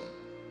Jerusalem.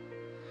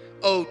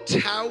 O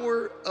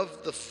tower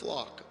of the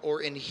flock,"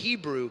 or in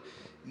Hebrew,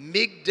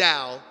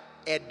 Migdal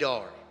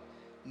Edar.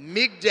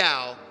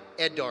 Migdal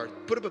Edar.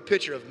 Put up a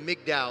picture of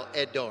Migdal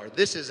Edar.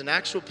 This is an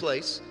actual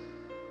place.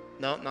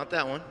 No, not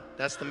that one.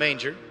 That's the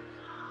manger.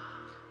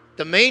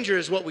 The manger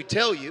is what we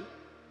tell you.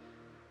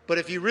 But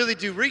if you really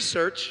do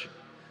research,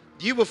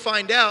 you will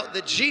find out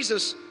that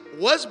Jesus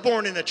was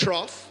born in a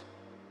trough,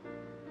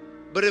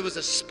 but it was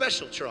a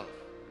special trough.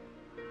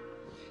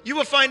 You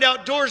will find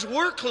out doors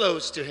were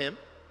closed to him,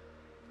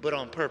 but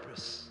on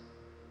purpose.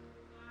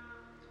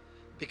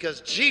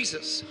 Because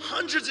Jesus,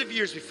 hundreds of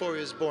years before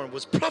he was born,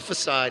 was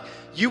prophesied,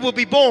 you will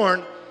be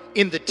born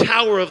in the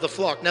tower of the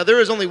flock. Now, there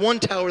is only one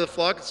tower of the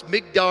flock. It's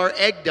Migdal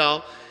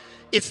Egdal.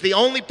 It's the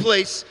only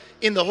place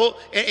in the whole,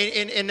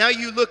 and now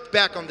you look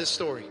back on this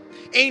story.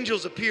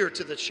 Angels appear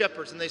to the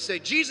shepherds, and they say,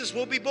 Jesus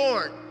will be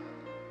born.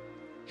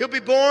 He'll be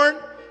born,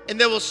 and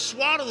they will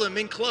swaddle him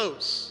in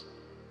clothes.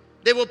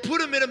 They will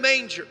put him in a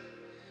manger.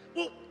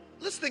 Well,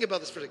 let's think about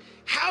this for a second.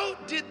 How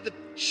did the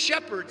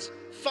shepherds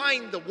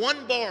find the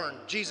one barn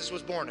Jesus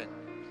was born in?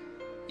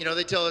 You know,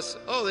 they tell us,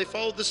 oh, they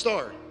followed the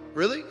star.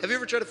 Really? Have you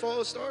ever tried to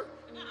follow a star?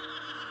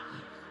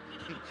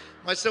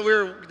 My son,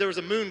 there was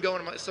a moon going,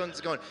 and my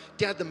son's going,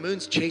 Dad, the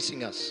moon's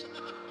chasing us.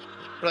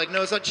 We're like,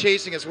 no, it's not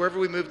chasing us. Wherever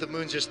we move, the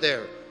moon's just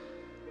there.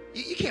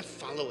 You can't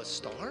follow a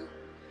star.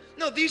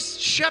 No, these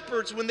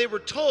shepherds, when they were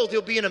told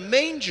he'll be in a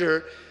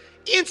manger,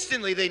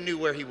 instantly they knew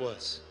where he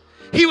was.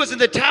 He was in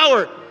the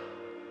tower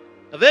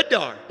of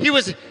Edar. He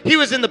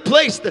was in the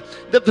place, the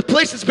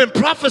place that's been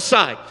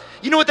prophesied.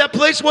 You know what that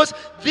place was?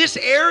 This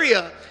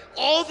area,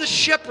 all the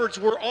shepherds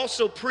were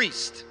also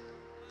priests.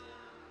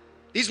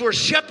 These were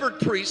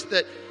shepherd priests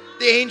that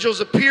the angels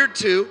appeared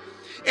to.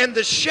 And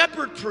the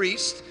shepherd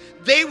priests,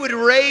 they would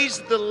raise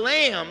the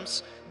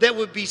lambs that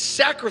would be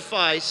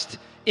sacrificed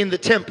in the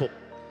temple.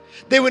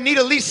 They would need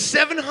at least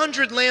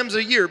 700 lambs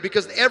a year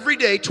because every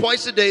day,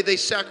 twice a day, they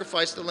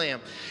sacrificed a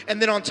lamb.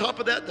 And then on top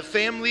of that, the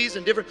families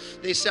and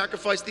they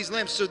sacrificed these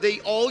lambs. So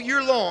they, all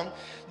year long,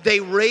 they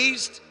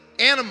raised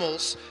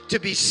animals to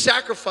be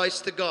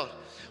sacrificed to God.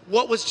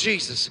 What was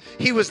Jesus?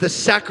 He was the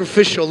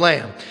sacrificial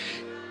lamb.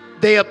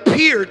 They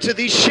appear to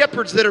these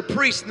shepherds that are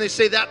priests, and they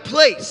say that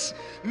place,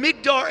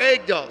 Migdal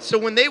Egdal. So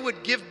when they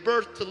would give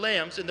birth to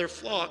lambs in their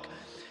flock,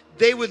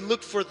 they would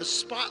look for the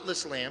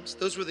spotless lambs.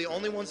 Those were the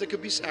only ones that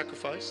could be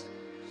sacrificed.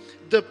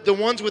 The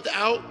ones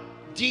without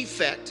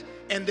defect,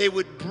 and they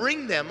would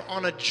bring them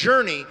on a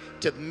journey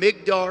to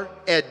Migdal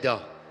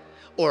Edal,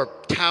 or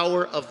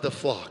Tower of the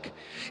Flock.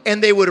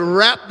 And they would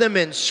wrap them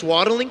in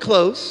swaddling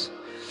clothes,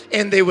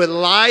 and they would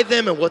lie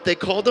them in what they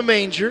called a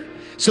manger,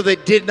 so they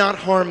did not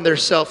harm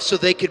themselves, so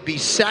they could be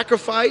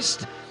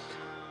sacrificed.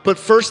 But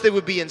first they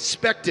would be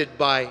inspected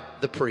by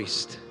the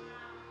priest.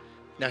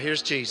 Now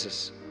here's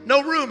Jesus.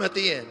 No room at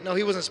the inn. No,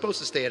 he wasn't supposed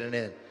to stay at an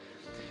inn.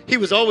 He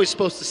was always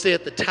supposed to stay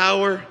at the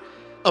Tower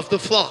of the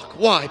flock.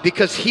 Why?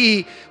 Because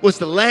he was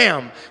the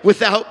lamb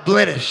without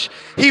blemish.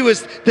 He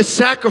was the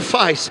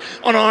sacrifice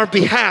on our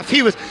behalf.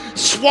 He was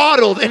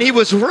swaddled and he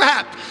was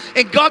wrapped.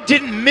 And God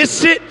didn't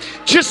miss it,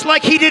 just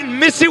like he didn't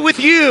miss it with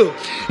you.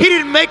 He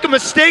didn't make a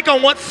mistake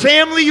on what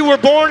family you were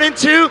born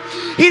into.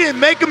 He didn't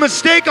make a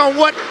mistake on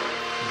what...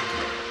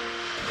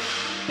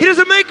 He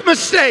doesn't make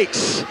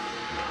mistakes.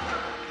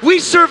 We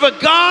serve a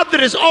God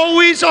that is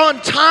always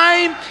on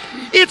time.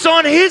 It's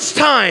on his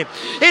time.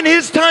 And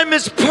his time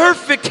is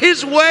perfect.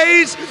 His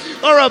ways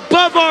are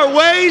above our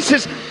ways.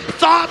 His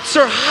thoughts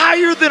are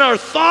higher than our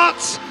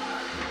thoughts.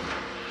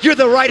 You're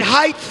the right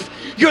height.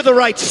 You're the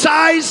right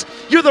size.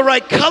 You're the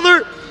right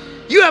color.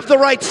 You have the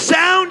right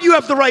sound. You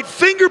have the right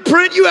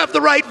fingerprint. You have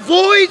the right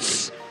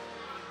voice.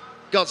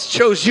 God's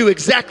chose you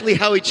exactly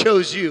how he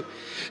chose you.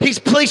 He's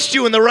placed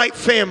you in the right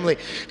family.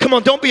 Come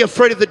on, don't be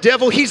afraid of the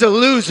devil. He's a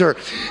loser.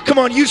 Come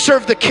on, you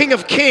serve the King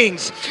of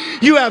Kings.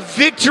 You have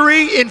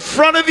victory in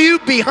front of you,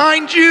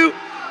 behind you.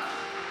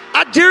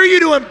 I dare you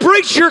to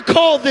embrace your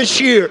call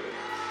this year.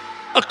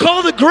 A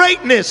call to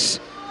greatness.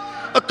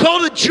 A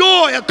call to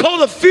joy. A call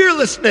to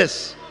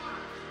fearlessness.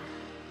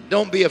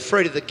 Don't be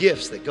afraid of the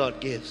gifts that God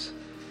gives.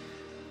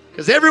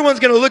 Because everyone's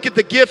going to look at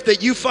the gift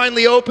that you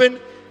finally open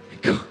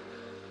and go,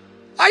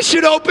 I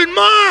should open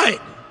mine.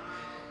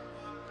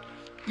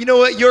 You know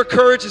what? Your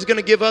courage is going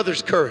to give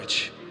others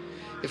courage.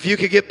 If you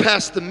could get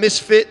past the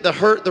misfit, the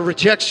hurt, the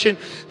rejection,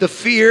 the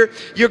fear,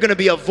 you're going to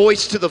be a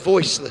voice to the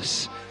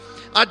voiceless.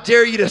 I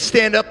dare you to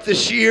stand up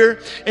this year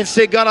and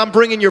say, God, I'm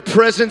bringing your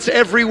presence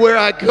everywhere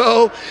I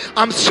go.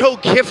 I'm so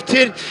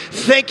gifted.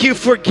 Thank you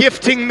for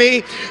gifting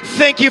me.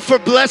 Thank you for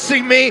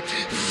blessing me.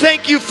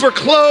 Thank you for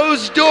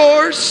closed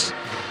doors.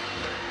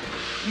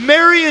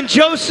 Mary and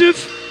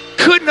Joseph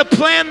couldn't have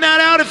planned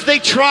that out if they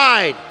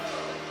tried.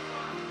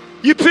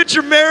 You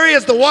picture Mary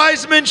as the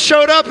wise men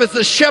showed up, as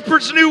the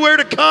shepherds knew where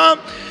to come,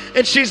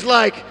 and she's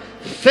like,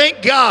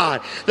 thank God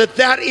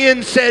that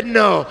inn said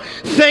no.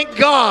 Thank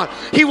God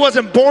he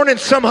wasn't born in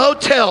some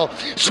hotel,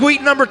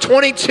 suite number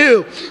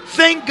 22.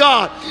 Thank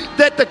God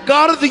that the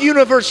God of the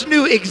universe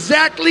knew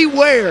exactly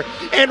where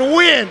and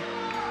when.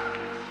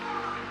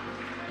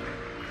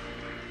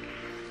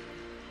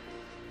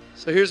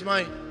 So here's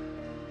my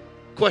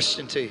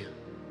question to you.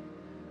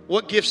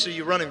 What gifts are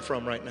you running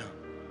from right now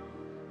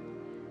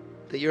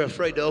that you're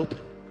afraid to open?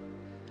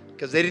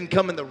 Because they didn't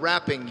come in the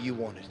wrapping you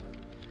wanted.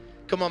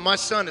 Come on, my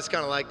son is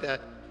kind of like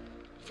that.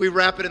 If we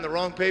wrap it in the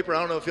wrong paper,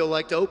 I don't know if he'll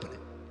like to open it.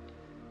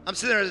 I'm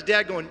sitting there as a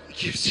dad going,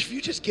 if you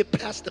just get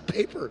past the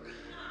paper,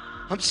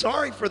 I'm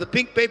sorry for the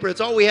pink paper. It's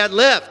all we had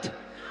left.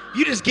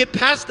 You just get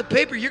past the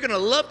paper, you're going to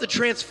love the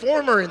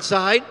transformer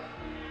inside.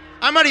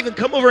 I might even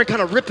come over and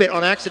kind of rip it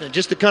on accident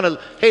just to kind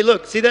of, hey,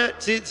 look, see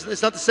that? See,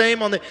 it's not the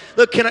same on the,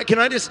 look, can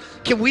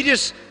we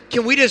just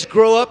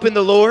grow up in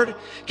the Lord?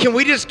 Can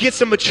we just get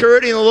some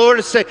maturity in the Lord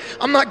and say,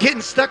 I'm not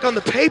getting stuck on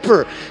the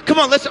paper. Come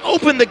on, let's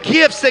open the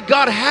gifts that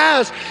God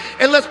has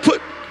and let's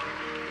put.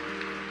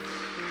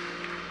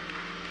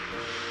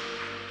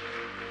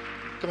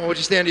 Come on, would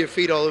you stand to your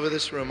feet all over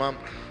this room? I'm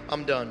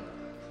done.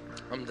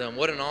 I'm done.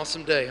 What an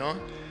awesome day, huh?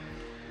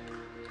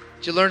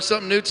 Did you learn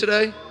something new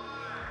today?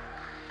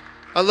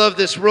 I love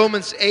this.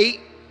 Romans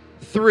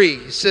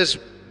 8:3 says,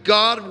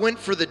 God went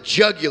for the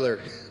jugular.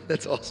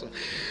 That's awesome.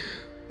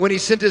 When he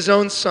sent his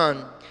own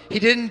son, he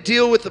didn't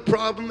deal with the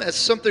problem as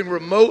something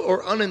remote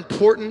or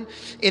unimportant.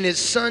 In his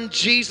son,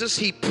 Jesus,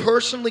 he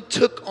personally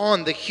took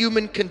on the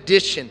human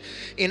condition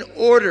in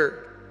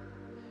order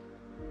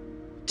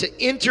to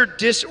enter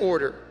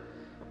disorder,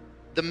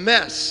 the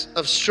mess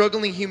of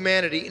struggling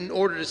humanity, in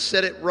order to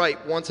set it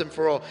right once and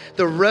for all.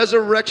 The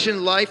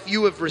resurrection life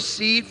you have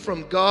received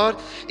from God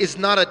is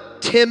not a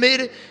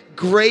timid,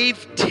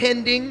 grave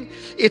tending.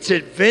 It's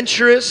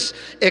adventurous,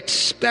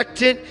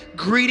 expectant,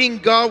 greeting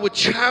God with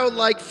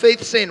childlike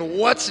faith, saying,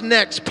 what's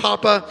next,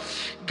 Papa?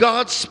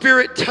 God's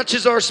Spirit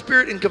touches our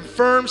spirit and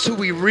confirms who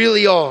we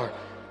really are.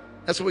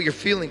 That's what you're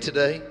feeling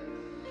today.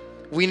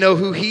 We know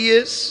who he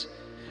is.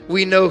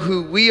 We know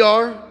who we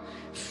are,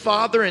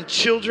 father and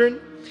children.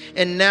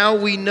 And now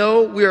we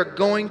know we are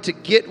going to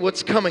get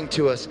what's coming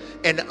to us,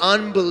 an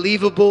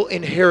unbelievable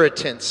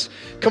inheritance.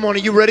 Come on, are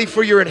you ready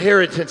for your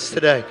inheritance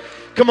today?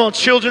 Come on,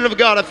 children of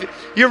God, if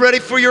you're ready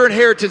for your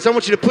inheritance, I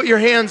want you to put your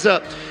hands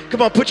up.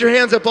 Come on, put your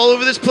hands up all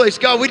over this place.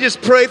 God, we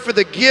just pray for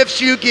the gifts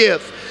you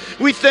give.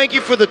 We thank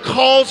you for the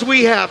calls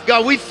we have.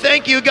 God, we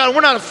thank you, God. We're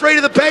not afraid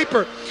of the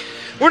paper.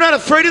 We're not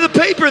afraid of the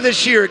paper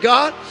this year,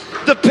 God.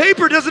 The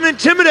paper doesn't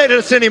intimidate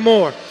us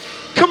anymore.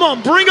 Come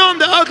on, bring on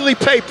the ugly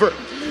paper.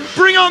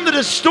 Bring on the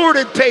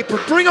distorted paper.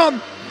 Bring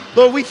on,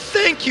 Lord, we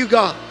thank you,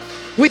 God.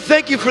 We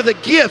thank you for the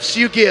gifts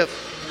you give.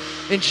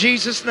 In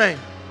Jesus' name.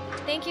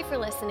 Thank you for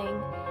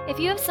listening. If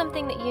you have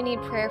something that you need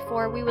prayer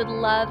for, we would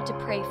love to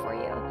pray for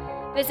you.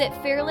 Visit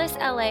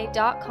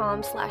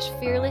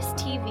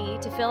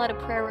fearlessla.com/fearlesstv to fill out a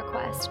prayer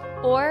request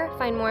or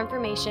find more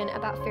information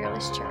about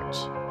Fearless Church.